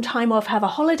have some time off, have a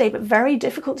holiday, but very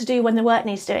difficult to do when the work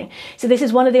needs doing. So this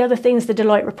is one of the other things the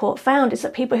Deloitte report found, is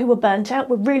that people who were burnt out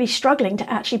were really struggling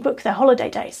to actually book their holiday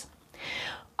days.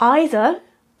 Either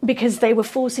because they were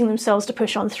forcing themselves to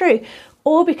push on through,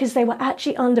 or because they were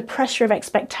actually under pressure of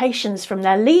expectations from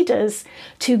their leaders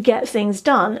to get things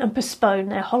done and postpone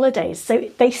their holidays. So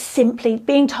they simply,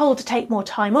 being told to take more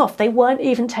time off, they weren't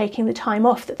even taking the time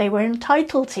off that they were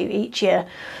entitled to each year.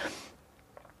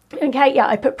 Okay, yeah,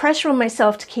 I put pressure on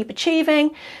myself to keep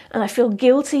achieving, and I feel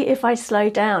guilty if I slow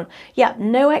down. Yeah,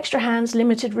 no extra hands,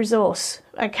 limited resource.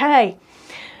 Okay,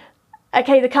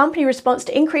 the company response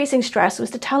to increasing stress was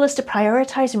to tell us to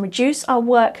prioritise and reduce our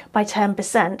work by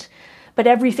 10%. But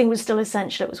everything was still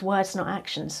essential. It was words, not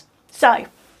actions. So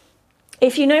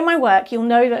if you know my work, you'll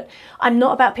know that I'm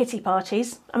not about pity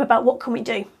parties. I'm about what can we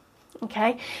do,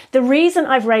 okay? The reason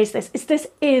I've raised this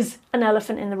is an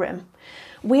elephant in the room.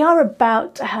 We are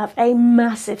about to have a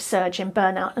massive surge in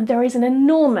burnout, and there is an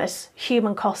enormous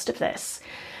human cost of this.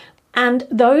 And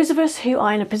those of us who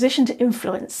are in a position to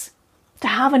influence, to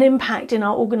have an impact in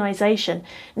our organisation,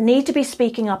 need to be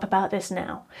speaking up about this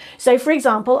now. So for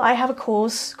example, I have a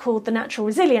course called the Natural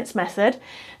Resilience Method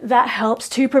that helps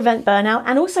to prevent burnout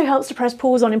and also helps to press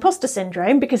pause on imposter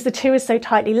syndrome, because the two are so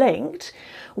tightly linked.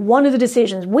 One of the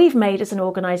decisions we've made as an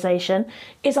organisation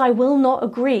is I will not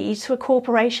agree to a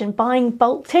corporation buying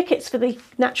bulk tickets for the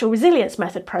Natural Resilience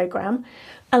Method programme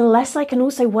unless I can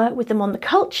also work with them on the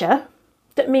culture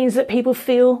that means that people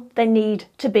feel they need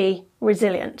to be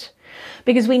resilient.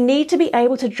 Because we need to be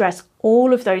able to address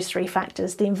all of those three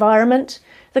factors, the environment,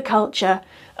 the culture,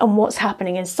 and what's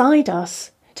happening inside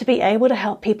us, to be able to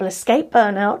help people escape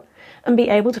burnout and be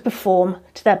able to perform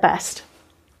to their best.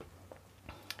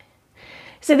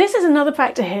 So this is another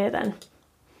factor here then.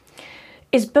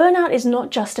 is burnout is not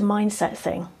just a mindset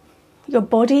thing. Your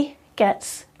body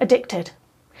gets addicted.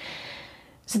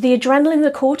 So the adrenaline,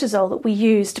 the cortisol that we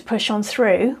use to push on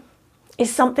through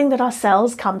is something that our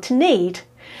cells come to need.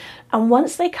 And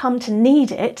once they come to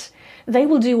need it, they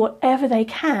will do whatever they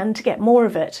can to get more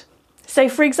of it. So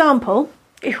for example,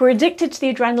 if we're addicted to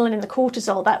the adrenaline and the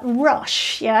cortisol, that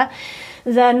rush,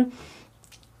 then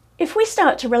if we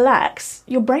start to relax,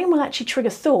 your brain will actually trigger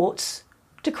thoughts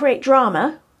to create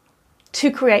drama, to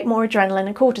create more adrenaline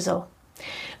and cortisol.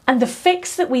 And the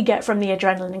fix that we get from the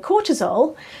adrenaline and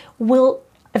cortisol will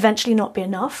eventually not be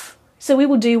enough. So we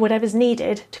will do whatever's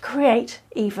needed to create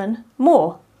even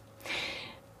more.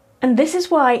 And this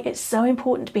is why it's so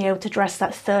important to be able to address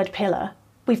that third pillar.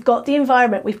 We've got the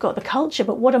environment, we've got the culture,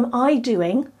 but what am I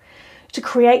doing to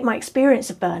create my experience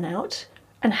of burnout?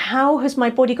 And how has my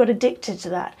body got addicted to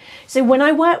that? So when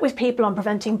I work with people on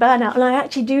preventing burnout, and I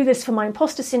actually do this for my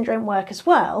imposter syndrome work as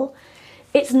well,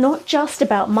 it's not just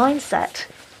about mindset.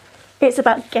 It's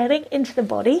about getting into the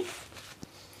body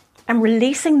and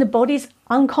releasing the body's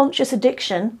unconscious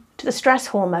addiction to the stress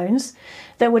hormones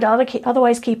that would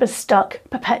otherwise keep us stuck,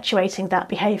 perpetuating that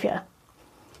behaviour.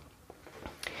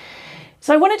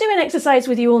 So I want to do an exercise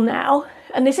with you all now,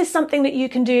 and this is something that you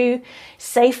can do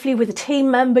safely with a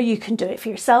team member. You can do it for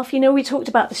yourself. You know, we talked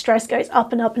about the stress goes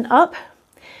up and up and up,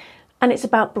 and it's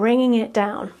about bringing it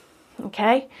down,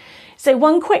 okay? So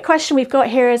one quick question we've got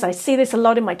here is, I see this a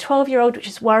lot in my 12-year-old, which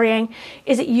is worrying.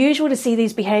 Is it usual to see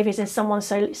these behaviours in someone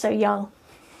so young?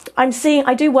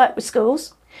 I do work with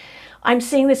schools. I'm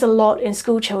seeing this a lot in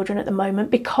school children at the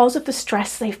moment because of the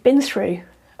stress they've been through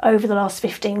over the last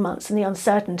 15 months and the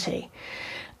uncertainty.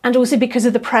 And also because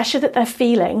of the pressure that they're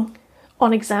feeling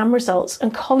on exam results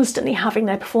and constantly having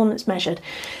their performance measured.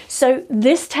 So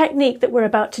this technique that we're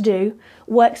about to do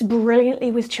works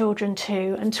brilliantly with children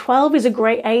too. And 12 is a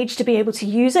great age to be able to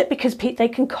use it because they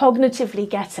can cognitively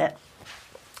get it.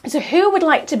 So who would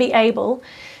like to be able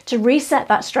to reset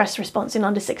that stress response in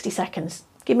under 60 seconds?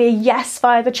 Give me a yes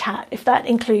via the chat if that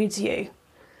includes you.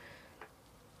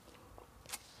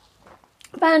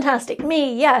 Fantastic.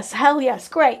 Me, yes. Hell yes.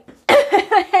 Great.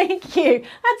 Thank you.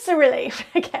 That's a relief.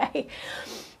 Okay.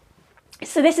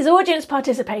 So this is audience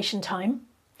participation time.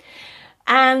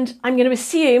 And I'm going to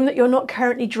assume that you're not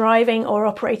currently driving or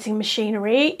operating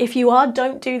machinery. If you are,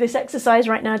 don't do this exercise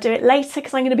right now. Do it later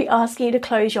because I'm going to be asking you to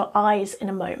close your eyes in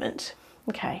a moment.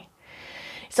 Okay.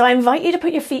 So I invite you to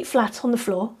put your feet flat on the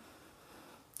floor.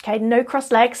 Okay, no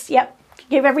crossed legs. Yep.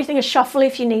 Give everything a shuffle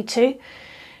if you need to.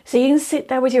 So you can sit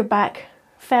there with your back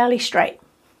fairly straight.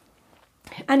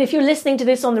 And if you're listening to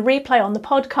this on the replay, on the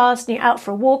podcast, and you're out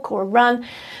for a walk or a run,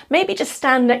 maybe just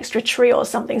stand next to a tree or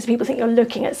something so people think you're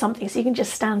looking at something, so you can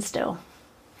just stand still.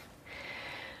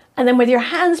 And then with your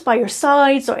hands by your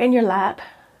sides or in your lap,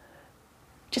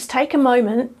 just take a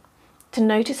moment to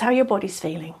notice how your body's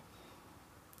feeling.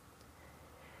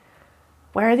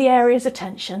 Where are the areas of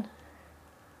tension?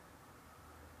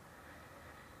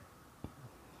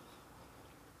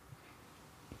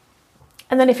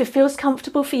 And then if it feels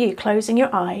comfortable for you, closing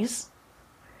your eyes.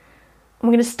 I'm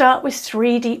going to start with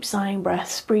 3 deep sighing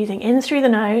breaths, breathing in through the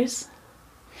nose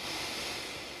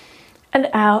and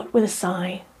out with a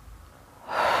sigh.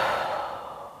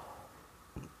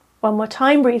 One more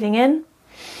time, breathing in.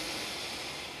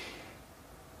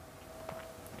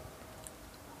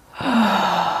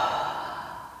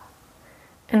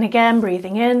 And again,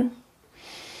 breathing in.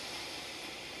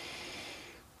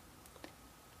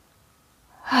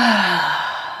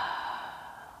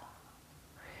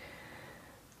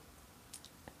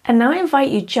 And now I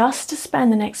invite you just to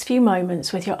spend the next few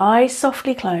moments with your eyes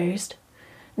softly closed,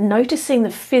 noticing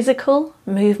the physical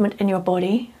movement in your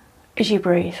body as you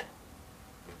breathe.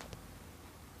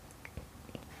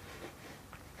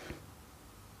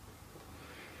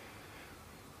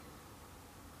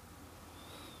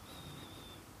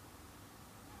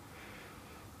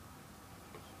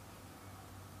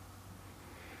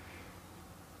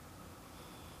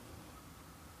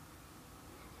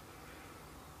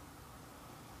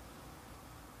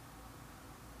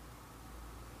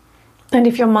 And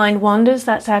if your mind wanders,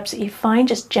 that's absolutely fine.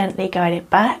 Just gently guide it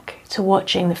back to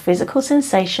watching the physical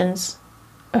sensations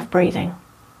of breathing.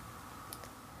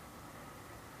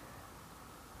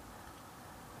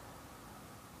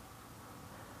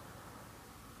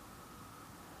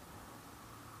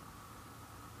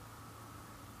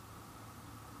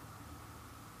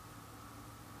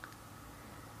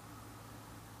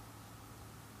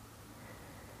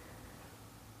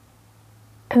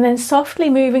 And then softly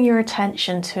moving your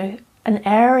attention to an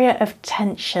area of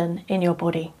tension in your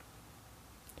body.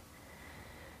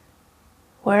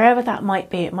 Wherever that might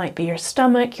be. It might be your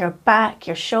stomach, your back,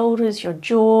 your shoulders, your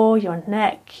jaw, your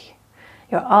neck,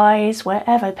 your eyes,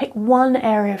 wherever. Pick one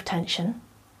area of tension.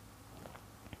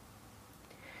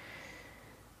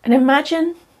 And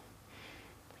imagine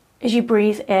as you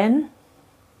breathe in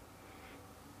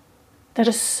that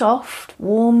a soft,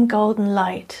 warm, golden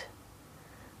light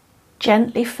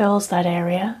gently fills that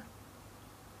area.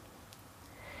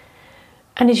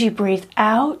 And as you breathe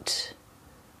out,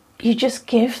 you just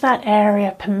give that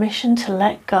area permission to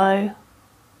let go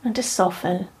and to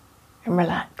soften and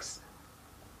relax.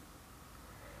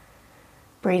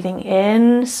 Breathing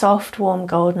in, soft, warm,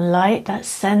 golden light, that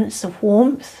sense of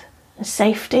warmth and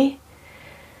safety.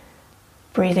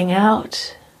 Breathing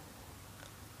out,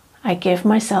 I give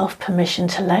myself permission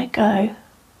to let go,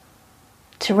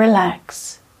 to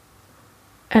relax,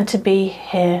 and to be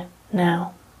here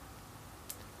now.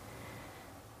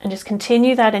 And just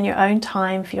continue that in your own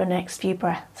time for your next few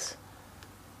breaths.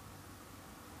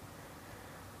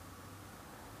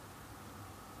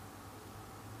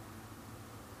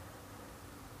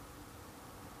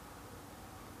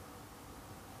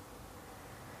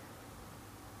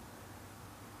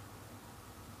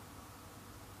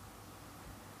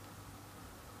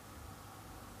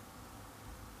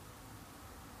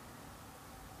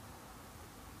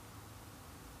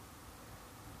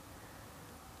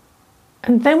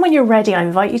 And then when you're ready, I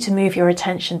invite you to move your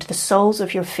attention to the soles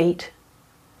of your feet,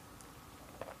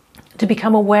 to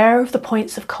become aware of the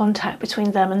points of contact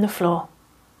between them and the floor.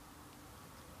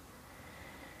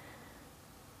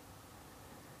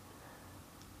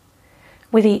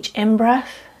 With each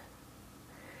in-breath,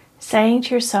 saying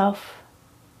to yourself,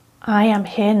 I am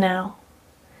here now.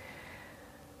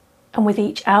 And with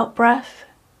each out-breath,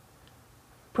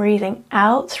 breathing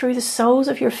out through the soles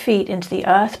of your feet into the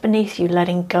earth beneath you,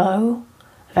 letting go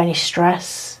of any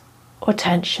stress or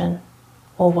tension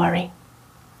or worry.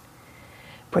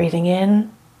 Breathing in,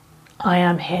 I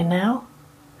am here now.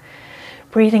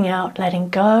 Breathing out, letting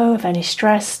go of any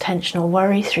stress, tension or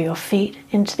worry through your feet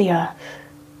into the earth.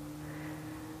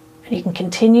 And you can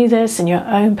continue this in your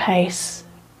own pace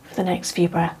for the next few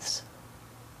breaths.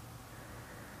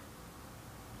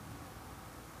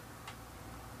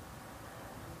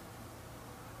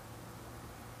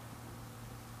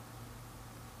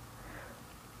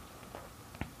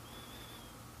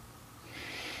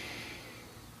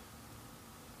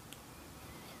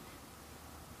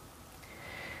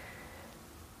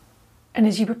 And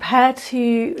as you prepare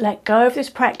to let go of this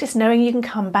practice, knowing you can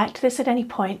come back to this at any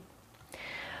point,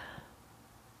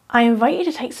 I invite you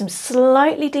to take some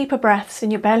slightly deeper breaths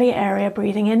in your belly area,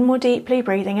 breathing in more deeply,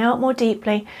 breathing out more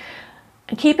deeply,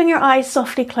 and keeping your eyes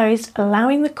softly closed,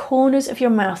 allowing the corners of your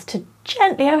mouth to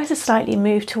gently, ever so slightly,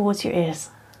 move towards your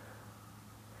ears.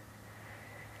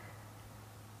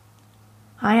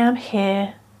 I am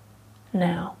here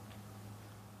now.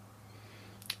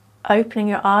 Opening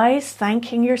your eyes,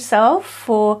 thanking yourself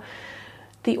for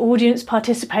the audience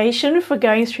participation, for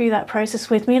going through that process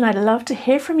with me. And I'd love to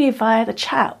hear from you via the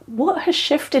chat. What has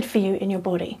shifted for you in your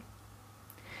body?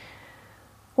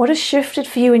 What has shifted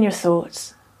for you in your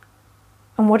thoughts?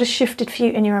 And what has shifted for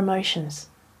you in your emotions?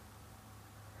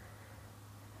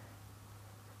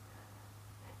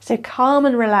 So calm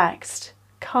and relaxed,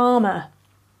 calmer.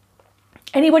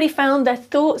 Anybody found their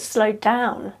thoughts slowed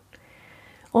down?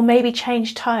 Or maybe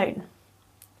change tone?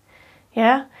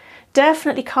 Yeah,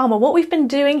 definitely calmer. What we've been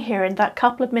doing here in that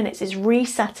couple of minutes is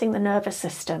resetting the nervous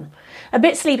system. A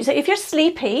bit sleepy. So if you're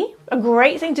sleepy, a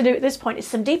great thing to do at this point is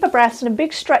some deeper breaths and a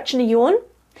big stretch and a yawn.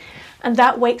 And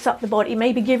that wakes up the body.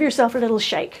 Maybe give yourself a little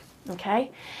shake. Okay.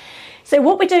 So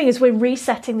what we're doing is we're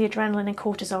resetting the adrenaline and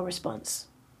cortisol response.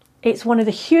 It's one of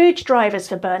the huge drivers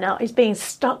for burnout, is being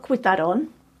stuck with that on.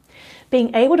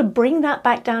 Being able to bring that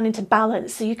back down into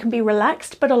balance so you can be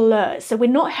relaxed but alert. So we're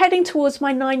not heading towards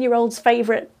my 9-year-old's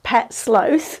favourite pet,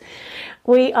 sloth.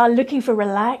 We are looking for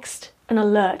relaxed and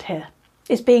alert here.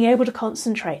 It's being able to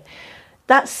concentrate.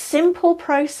 That simple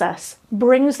process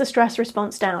brings the stress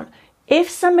response down. If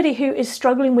somebody who is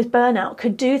struggling with burnout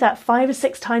could do that 5 or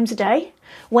 6 times a day,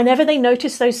 whenever they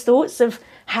notice those thoughts of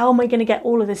how am I going to get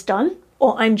all of this done,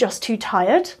 or I'm just too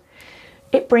tired,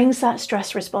 it brings that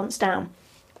stress response down.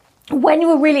 When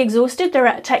you're really exhausted, there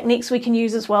are techniques we can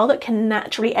use as well that can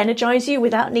naturally energize you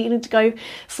without needing to go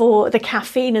for the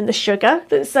caffeine and the sugar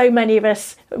that so many of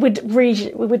us would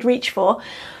reach for.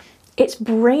 It's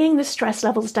bringing the stress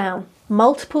levels down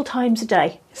multiple times a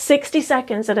day, 60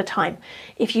 seconds at a time.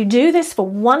 If you do this for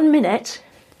 1 minute,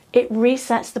 it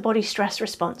resets the body's stress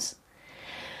response.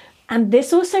 And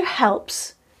this also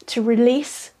helps to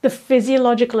release the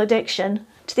physiological addiction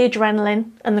to the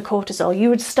adrenaline and the cortisol. You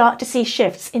would start to see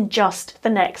shifts in just the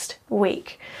next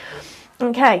week.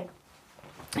 Okay.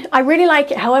 I really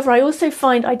like it. However, I also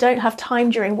find I don't have time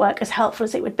during work as helpful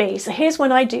as it would be. So here's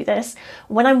when I do this,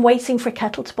 when I'm waiting for a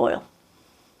kettle to boil.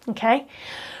 Okay.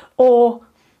 Or,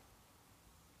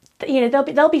 you know,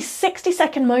 there'll be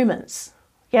 60-second moments,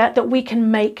 yeah, that we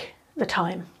can make the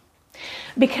time.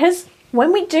 Because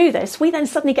when we do this, we then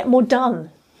suddenly get more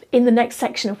done in the next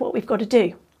section of what we've got to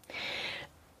do.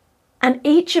 And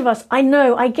each of us, I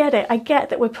know, I get it. I get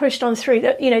that we're pushed on through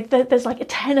that, you know, there's like a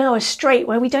 10 hours straight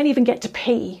where we don't even get to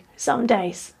pee some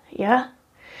days. Yeah.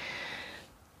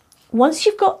 Once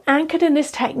you've got anchored in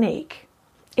this technique,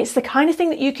 it's the kind of thing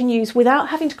that you can use without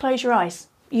having to close your eyes.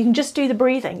 You can just do the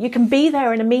breathing. You can be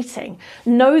there in a meeting.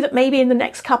 Know that maybe in the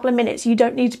next couple of minutes, you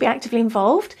don't need to be actively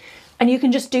involved and you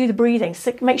can just do the breathing.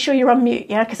 So make sure you're on mute.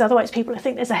 Yeah. Because otherwise people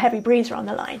think there's a heavy breather on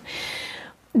the line.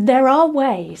 There are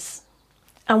ways.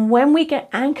 And when we get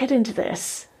anchored into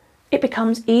this, it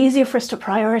becomes easier for us to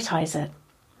prioritize it.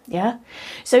 Yeah.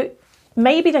 So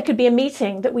maybe there could be a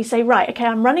meeting that we say, right, okay,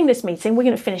 I'm running this meeting. We're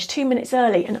going to finish 2 minutes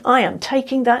early and I am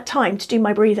taking that time to do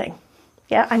my breathing.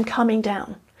 Yeah. I'm coming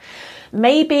down.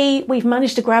 Maybe we've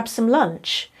managed to grab some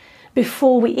lunch.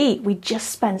 Before we eat, we just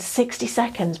spend 60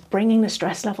 seconds bringing the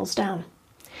stress levels down.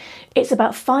 It's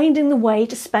about finding the way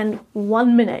to spend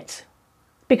 1 minute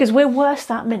because we're worth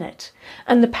that minute.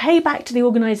 And the payback to the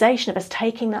organisation of us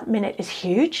taking that minute is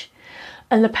huge.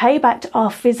 And the payback to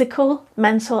our physical,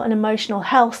 mental and emotional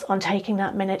health on taking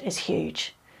that minute is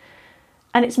huge.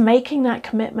 And it's making that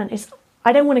commitment is,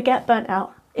 I don't want to get burnt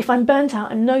out. If I'm burnt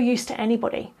out, I'm no use to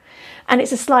anybody. And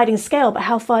it's a sliding scale, but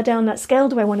how far down that scale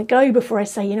do I want to go before I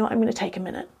say, you know what, I'm going to take a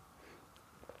minute?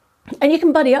 And you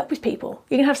can buddy up with people.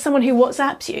 You can have someone who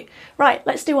WhatsApps you. Right,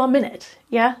 let's do our minute.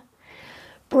 Yeah.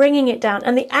 Bringing it down.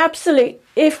 And the absolute,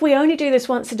 if we only do this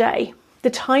once a day, the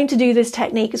time to do this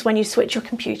technique is when you switch your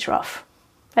computer off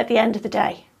at the end of the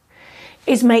day,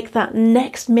 is make that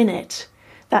next minute,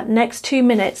 that next 2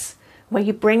 minutes where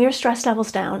you bring your stress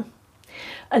levels down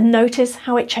and notice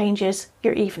how it changes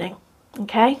your evening.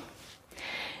 Okay.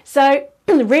 So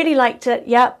really liked it.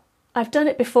 Yeah. I've done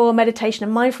it before. Meditation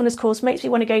and mindfulness course makes me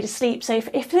want to go to sleep. So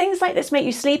if things like this make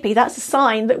you sleepy, that's a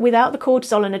sign that without the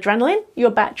cortisol and adrenaline,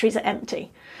 your batteries are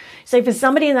empty. So for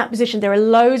somebody in that position, there are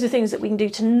loads of things that we can do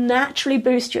to naturally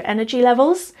boost your energy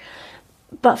levels.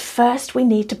 But first we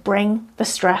need to bring the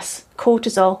stress,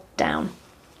 cortisol, down.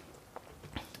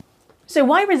 So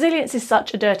why resilience is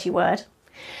such a dirty word?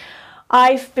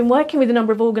 I've been working with a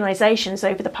number of organisations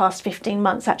over the past 15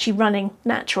 months, actually running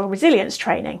natural resilience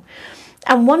training.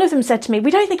 And one of them said to me,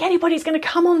 we don't think anybody's going to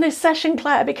come on this session,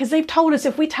 Claire, because they've told us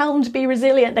if we tell them to be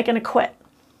resilient, they're going to quit.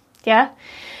 Yeah.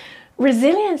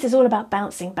 Resilience is all about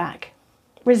bouncing back.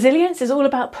 Resilience is all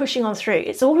about pushing on through.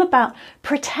 It's all about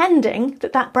pretending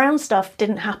that that brown stuff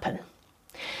didn't happen.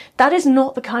 That is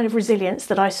not the kind of resilience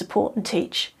that I support and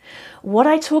teach. What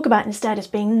I talk about instead is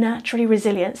being naturally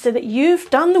resilient so that you've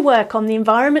done the work on the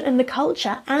environment and the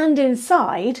culture and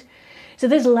inside, so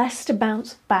there's less to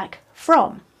bounce back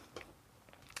from.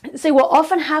 So what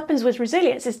often happens with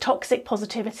resilience is toxic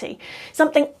positivity.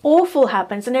 Something awful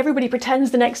happens and everybody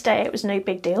pretends the next day it was no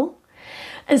big deal.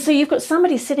 And so you've got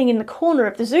somebody sitting in the corner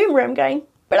of the Zoom room going,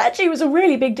 but actually it was a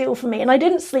really big deal for me and I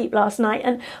didn't sleep last night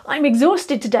and I'm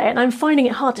exhausted today and I'm finding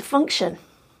it hard to function.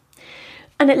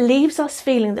 And it leaves us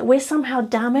feeling that we're somehow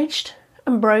damaged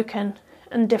and broken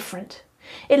and different.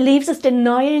 It leaves us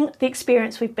denying the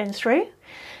experience we've been through.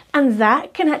 And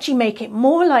that can actually make it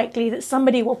more likely that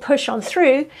somebody will push on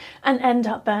through and end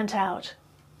up burnt out.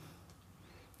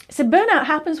 So burnout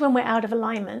happens when we're out of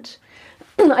alignment.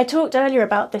 I talked earlier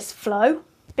about this flow,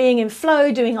 being in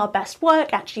flow, doing our best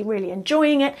work, actually really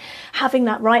enjoying it, having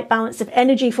that right balance of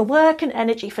energy for work and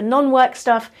energy for non-work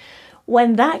stuff.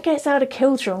 When that gets out of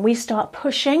kilter and we start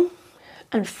pushing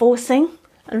and forcing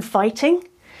and fighting,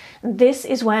 this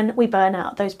is when we burn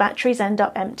out. Those batteries end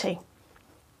up empty.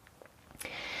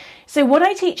 So what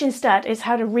I teach instead is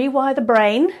how to rewire the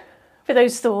brain for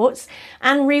those thoughts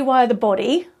and rewire the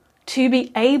body to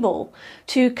be able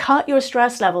to cut your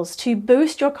stress levels, to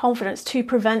boost your confidence, to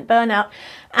prevent burnout.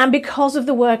 And because of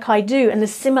the work I do and the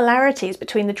similarities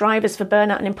between the drivers for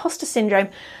burnout and imposter syndrome,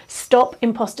 stop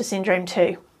imposter syndrome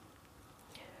too.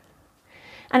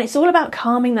 And it's all about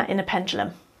calming that inner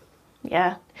pendulum.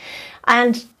 Yeah.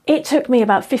 And it took me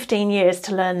about 15 years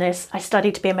to learn this. I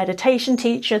studied to be a meditation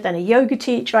teacher, then a yoga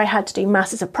teacher. I had to do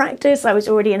masses of practice. I was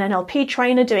already an NLP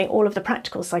trainer doing all of the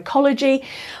practical psychology.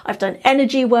 I've done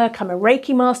energy work. I'm a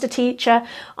Reiki master teacher.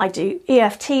 I do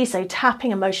EFT, so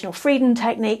tapping, emotional freedom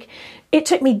technique. It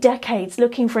took me decades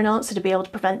looking for an answer to be able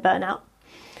to prevent burnout.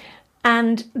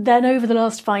 And then over the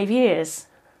last 5 years,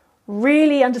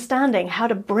 really understanding how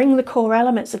to bring the core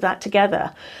elements of that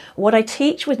together. What I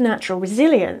teach with natural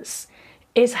resilience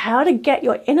is how to get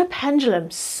your inner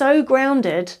pendulum so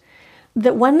grounded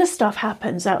that when the stuff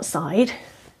happens outside,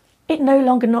 it no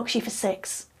longer knocks you for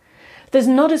six. There's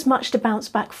not as much to bounce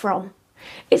back from.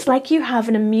 It's like you have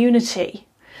an immunity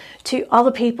to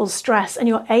other people's stress and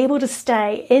you're able to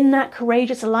stay in that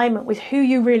courageous alignment with who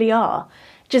you really are.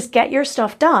 Just get your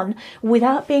stuff done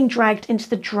without being dragged into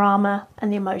the drama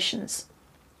and the emotions.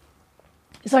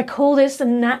 So I call this the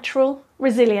natural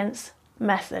resilience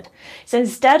method. So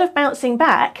instead of bouncing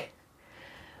back,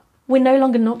 we're no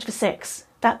longer knocked for six.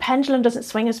 That pendulum doesn't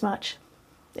swing as much.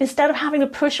 Instead of having to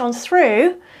push on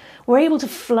through, we're able to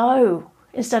flow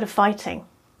instead of fighting.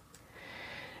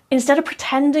 Instead of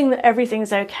pretending that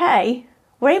everything's okay,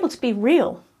 we're able to be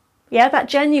real. Yeah, that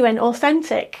genuine,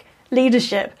 authentic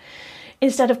leadership.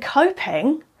 Instead of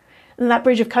coping, and that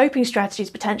bridge of coping strategies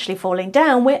potentially falling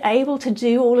down, we're able to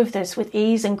do all of this with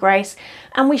ease and grace,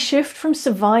 and we shift from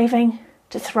surviving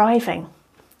to thriving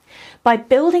by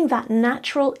building that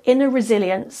natural inner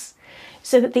resilience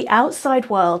so that the outside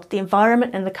world, the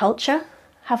environment and the culture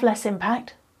have less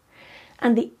impact.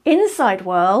 And the inside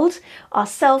world, our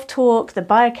self-talk, the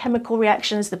biochemical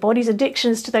reactions, the body's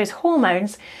addictions to those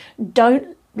hormones,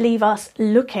 don't leave us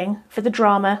looking for the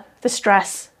drama, the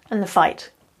stress, and the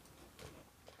fight.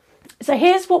 So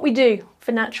here's what we do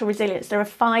for natural resilience. There are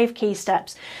 5 key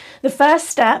steps. The first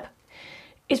step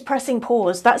is pressing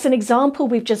pause. That's an example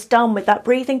we've just done with that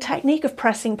breathing technique of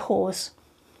pressing pause.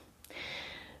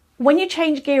 When you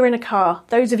change gear in a car,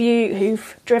 those of you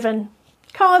who've driven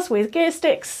cars with gear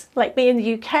sticks, like me in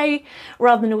the UK,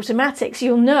 rather than automatics,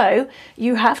 you'll know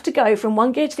you have to go from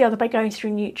one gear to the other by going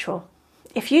through neutral.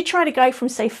 If you try to go from,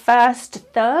 say, first to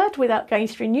third without going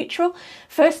through neutral,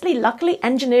 firstly, luckily,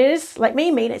 engineers like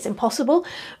me mean it's impossible.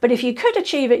 But if you could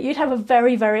achieve it, you'd have a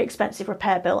very, very expensive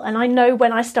repair bill. And I know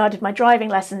when I started my driving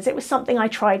lessons, it was something I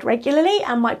tried regularly,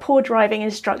 and my poor driving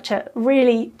instructor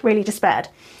really, really despaired.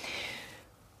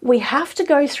 We have to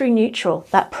go through neutral,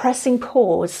 that pressing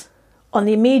pause on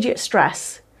the immediate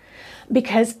stress.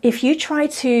 Because if you try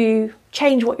to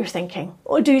change what you're thinking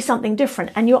or do something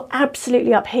different and you're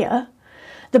absolutely up here,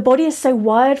 the body is so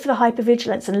wired for the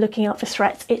hypervigilance and looking out for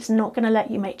threats, it's not going to let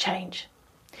you make change.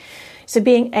 So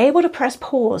being able to press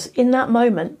pause in that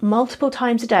moment multiple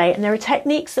times a day, and there are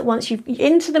techniques that once you're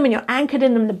into them and you're anchored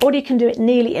in them, the body can do it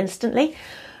nearly instantly,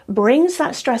 brings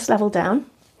that stress level down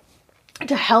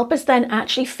to help us then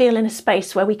actually feel in a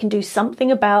space where we can do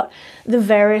something about the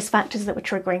various factors that were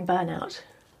triggering burnout.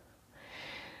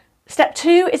 Step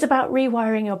 2 is about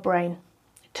rewiring your brain.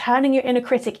 Turning your inner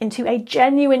critic into a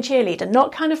genuine cheerleader,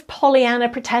 not kind of Pollyanna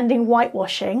pretending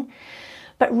whitewashing,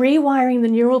 but rewiring the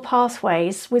neural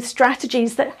pathways with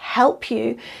strategies that help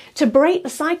you to break the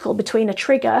cycle between a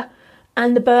trigger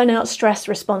and the burnout stress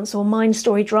response or mind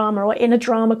story drama or inner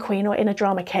drama queen or inner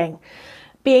drama king.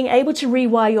 Being able to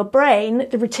rewire your brain,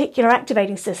 the reticular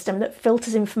activating system that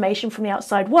filters information from the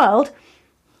outside world,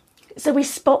 so we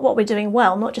spot what we're doing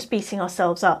well, not just beating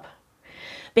ourselves up.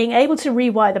 Being able to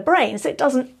rewire the brain so it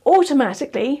doesn't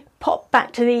automatically pop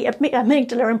back to the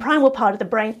amygdala and primal part of the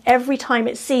brain every time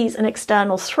it sees an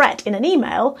external threat in an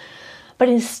email, but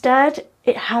instead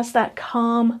it has that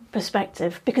calm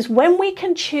perspective. Because when we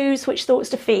can choose which thoughts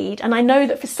to feed, and I know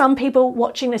that for some people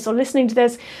watching this or listening to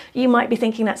this, you might be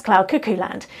thinking that's cloud cuckoo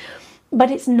land,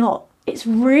 but it's not. It's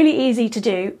really easy to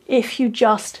do if you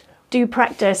just do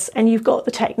practice and you've got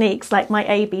the techniques like my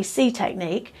ABC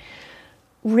technique.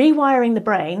 Rewiring the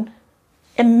brain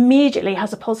immediately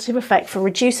has a positive effect for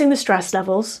reducing the stress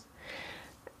levels,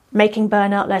 making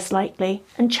burnout less likely,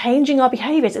 and changing our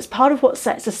behaviours. It's part of what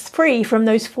sets us free from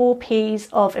those 4 Ps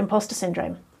of imposter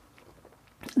syndrome.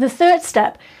 The third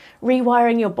step,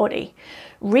 rewiring your body,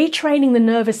 retraining the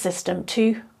nervous system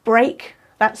to break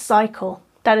that cycle,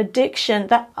 that addiction,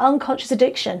 that unconscious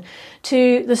addiction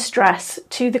to the stress,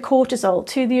 to the cortisol,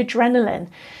 to the adrenaline,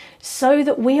 so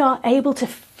that we are able to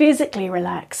physically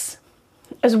relax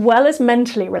as well as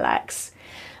mentally relax.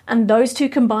 And those two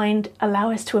combined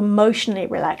allow us to emotionally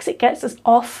relax. It gets us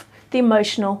off the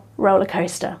emotional roller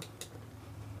coaster.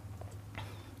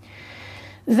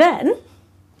 Then,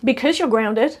 because you're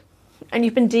grounded and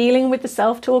you've been dealing with the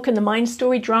self-talk and the mind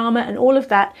story drama and all of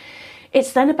that,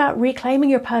 it's then about reclaiming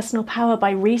your personal power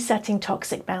by resetting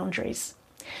toxic boundaries.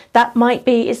 That might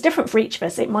be, it's different for each of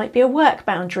us. It might be a work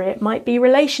boundary. It might be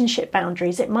relationship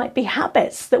boundaries. It might be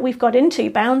habits that we've got into,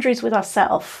 boundaries with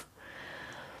ourselves.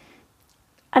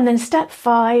 And then step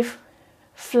 5,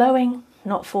 flowing,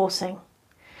 not forcing.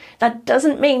 That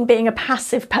doesn't mean being a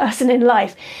passive person in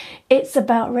life. It's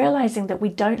about realizing that we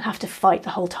don't have to fight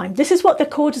the whole time. This is what the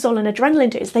cortisol and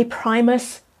adrenaline do, is they prime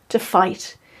us to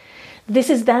fight. This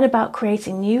is then about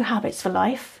creating new habits for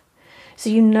life,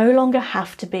 so you no longer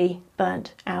have to be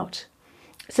burnt out.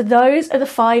 So those are the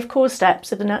 5 core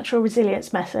steps of the Natural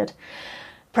Resilience Method.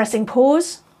 Pressing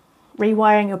pause,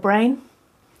 rewiring your brain,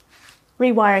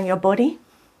 rewiring your body,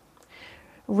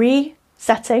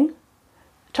 resetting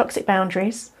toxic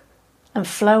boundaries, and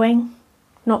flowing,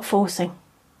 not forcing.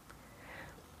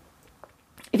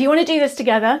 If you want to do this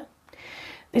together,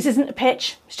 this isn't a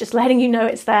pitch, it's just letting you know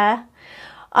it's there.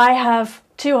 I have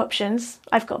 2 options.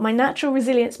 I've got my Natural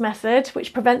Resilience Method,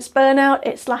 which prevents burnout,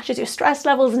 it slashes your stress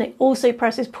levels, and it also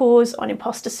presses pause on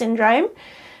imposter syndrome.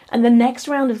 And the next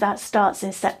round of that starts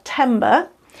in September.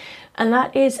 And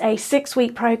that is a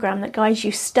 6-week program that guides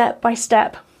you step by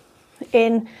step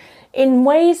in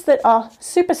ways that are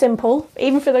super simple,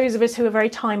 even for those of us who are very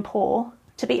time poor,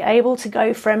 to be able to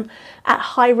go from at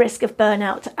high risk of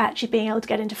burnout to actually being able to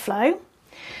get into flow.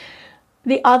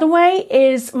 The other way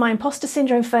is my imposter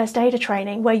syndrome first aider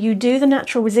training, where you do the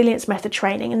Natural Resilience Method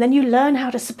training and then you learn how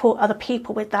to support other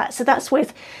people with that. So that's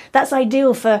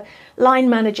ideal for line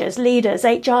managers, leaders,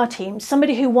 HR teams,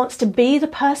 somebody who wants to be the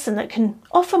person that can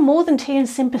offer more than tea and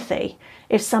sympathy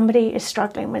if somebody is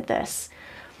struggling with this.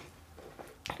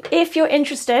 If you're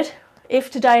interested,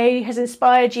 if today has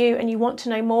inspired you and you want to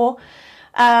know more,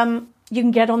 you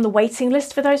can get on the waiting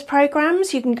list for those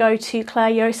programs. You can go to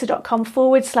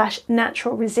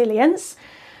clarejosa.com/natural resilience,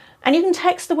 and you can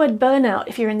text the word burnout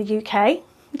if you're in the UK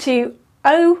to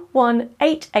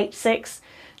 01886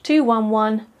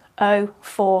 211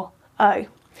 040.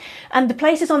 And the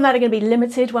places on that are going to be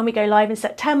limited when we go live in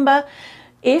September.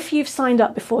 If you've signed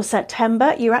up before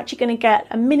September, you're actually going to get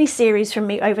a mini series from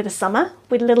me over the summer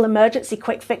with little emergency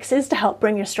quick fixes to help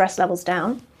bring your stress levels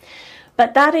down.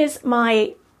 But that is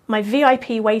my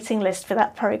VIP waiting list for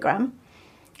that program.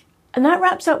 And that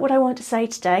wraps up what I want to say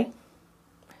today.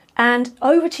 And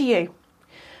over to you.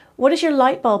 What has your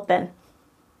light bulb been?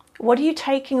 What are you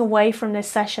taking away from this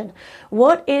session?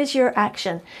 What is your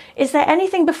action? Is there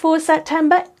anything before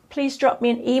September? Please drop me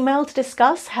an email to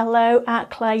discuss.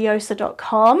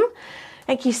 hello@clarejosa.com.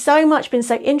 Thank you so much. Been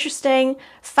so interesting.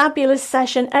 Fabulous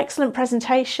session. Excellent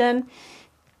presentation.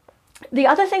 The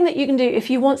other thing that you can do if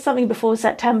you want something before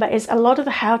September is a lot of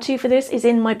the how-to for this is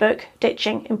in my book,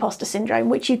 Ditching Imposter Syndrome,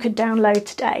 which you could download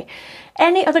today.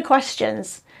 Any other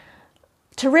questions?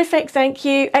 Terrific, thank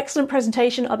you. Excellent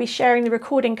presentation. I'll be sharing the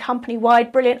recording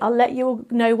company-wide. Brilliant. I'll let you all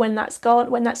know when that's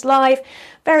gone, when that's live.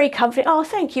 Very comfy. Oh,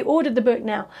 thank you. Ordered the book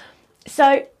now.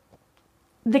 So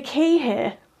the key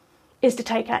here is to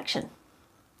take action.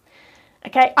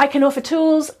 Okay, I can offer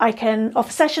tools, I can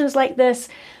offer sessions like this,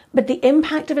 but the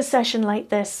impact of a session like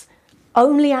this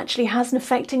only actually has an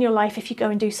effect in your life if you go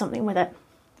and do something with it.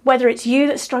 Whether it's you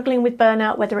that's struggling with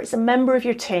burnout, whether it's a member of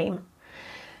your team,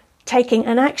 taking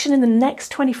an action in the next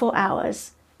 24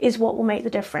 hours is what will make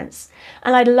the difference.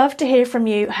 And I'd love to hear from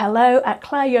you.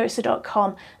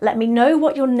 hello@clarejosa.com. Let me know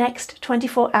what your next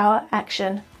 24-hour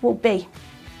action will be.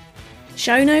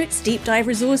 Show notes, deep dive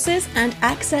resources, and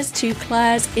access to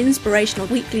Clare's inspirational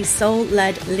weekly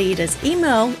soul-led leaders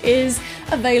email is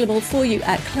available for you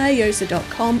at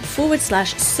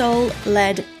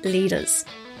clarejosa.com/soul-led leaders.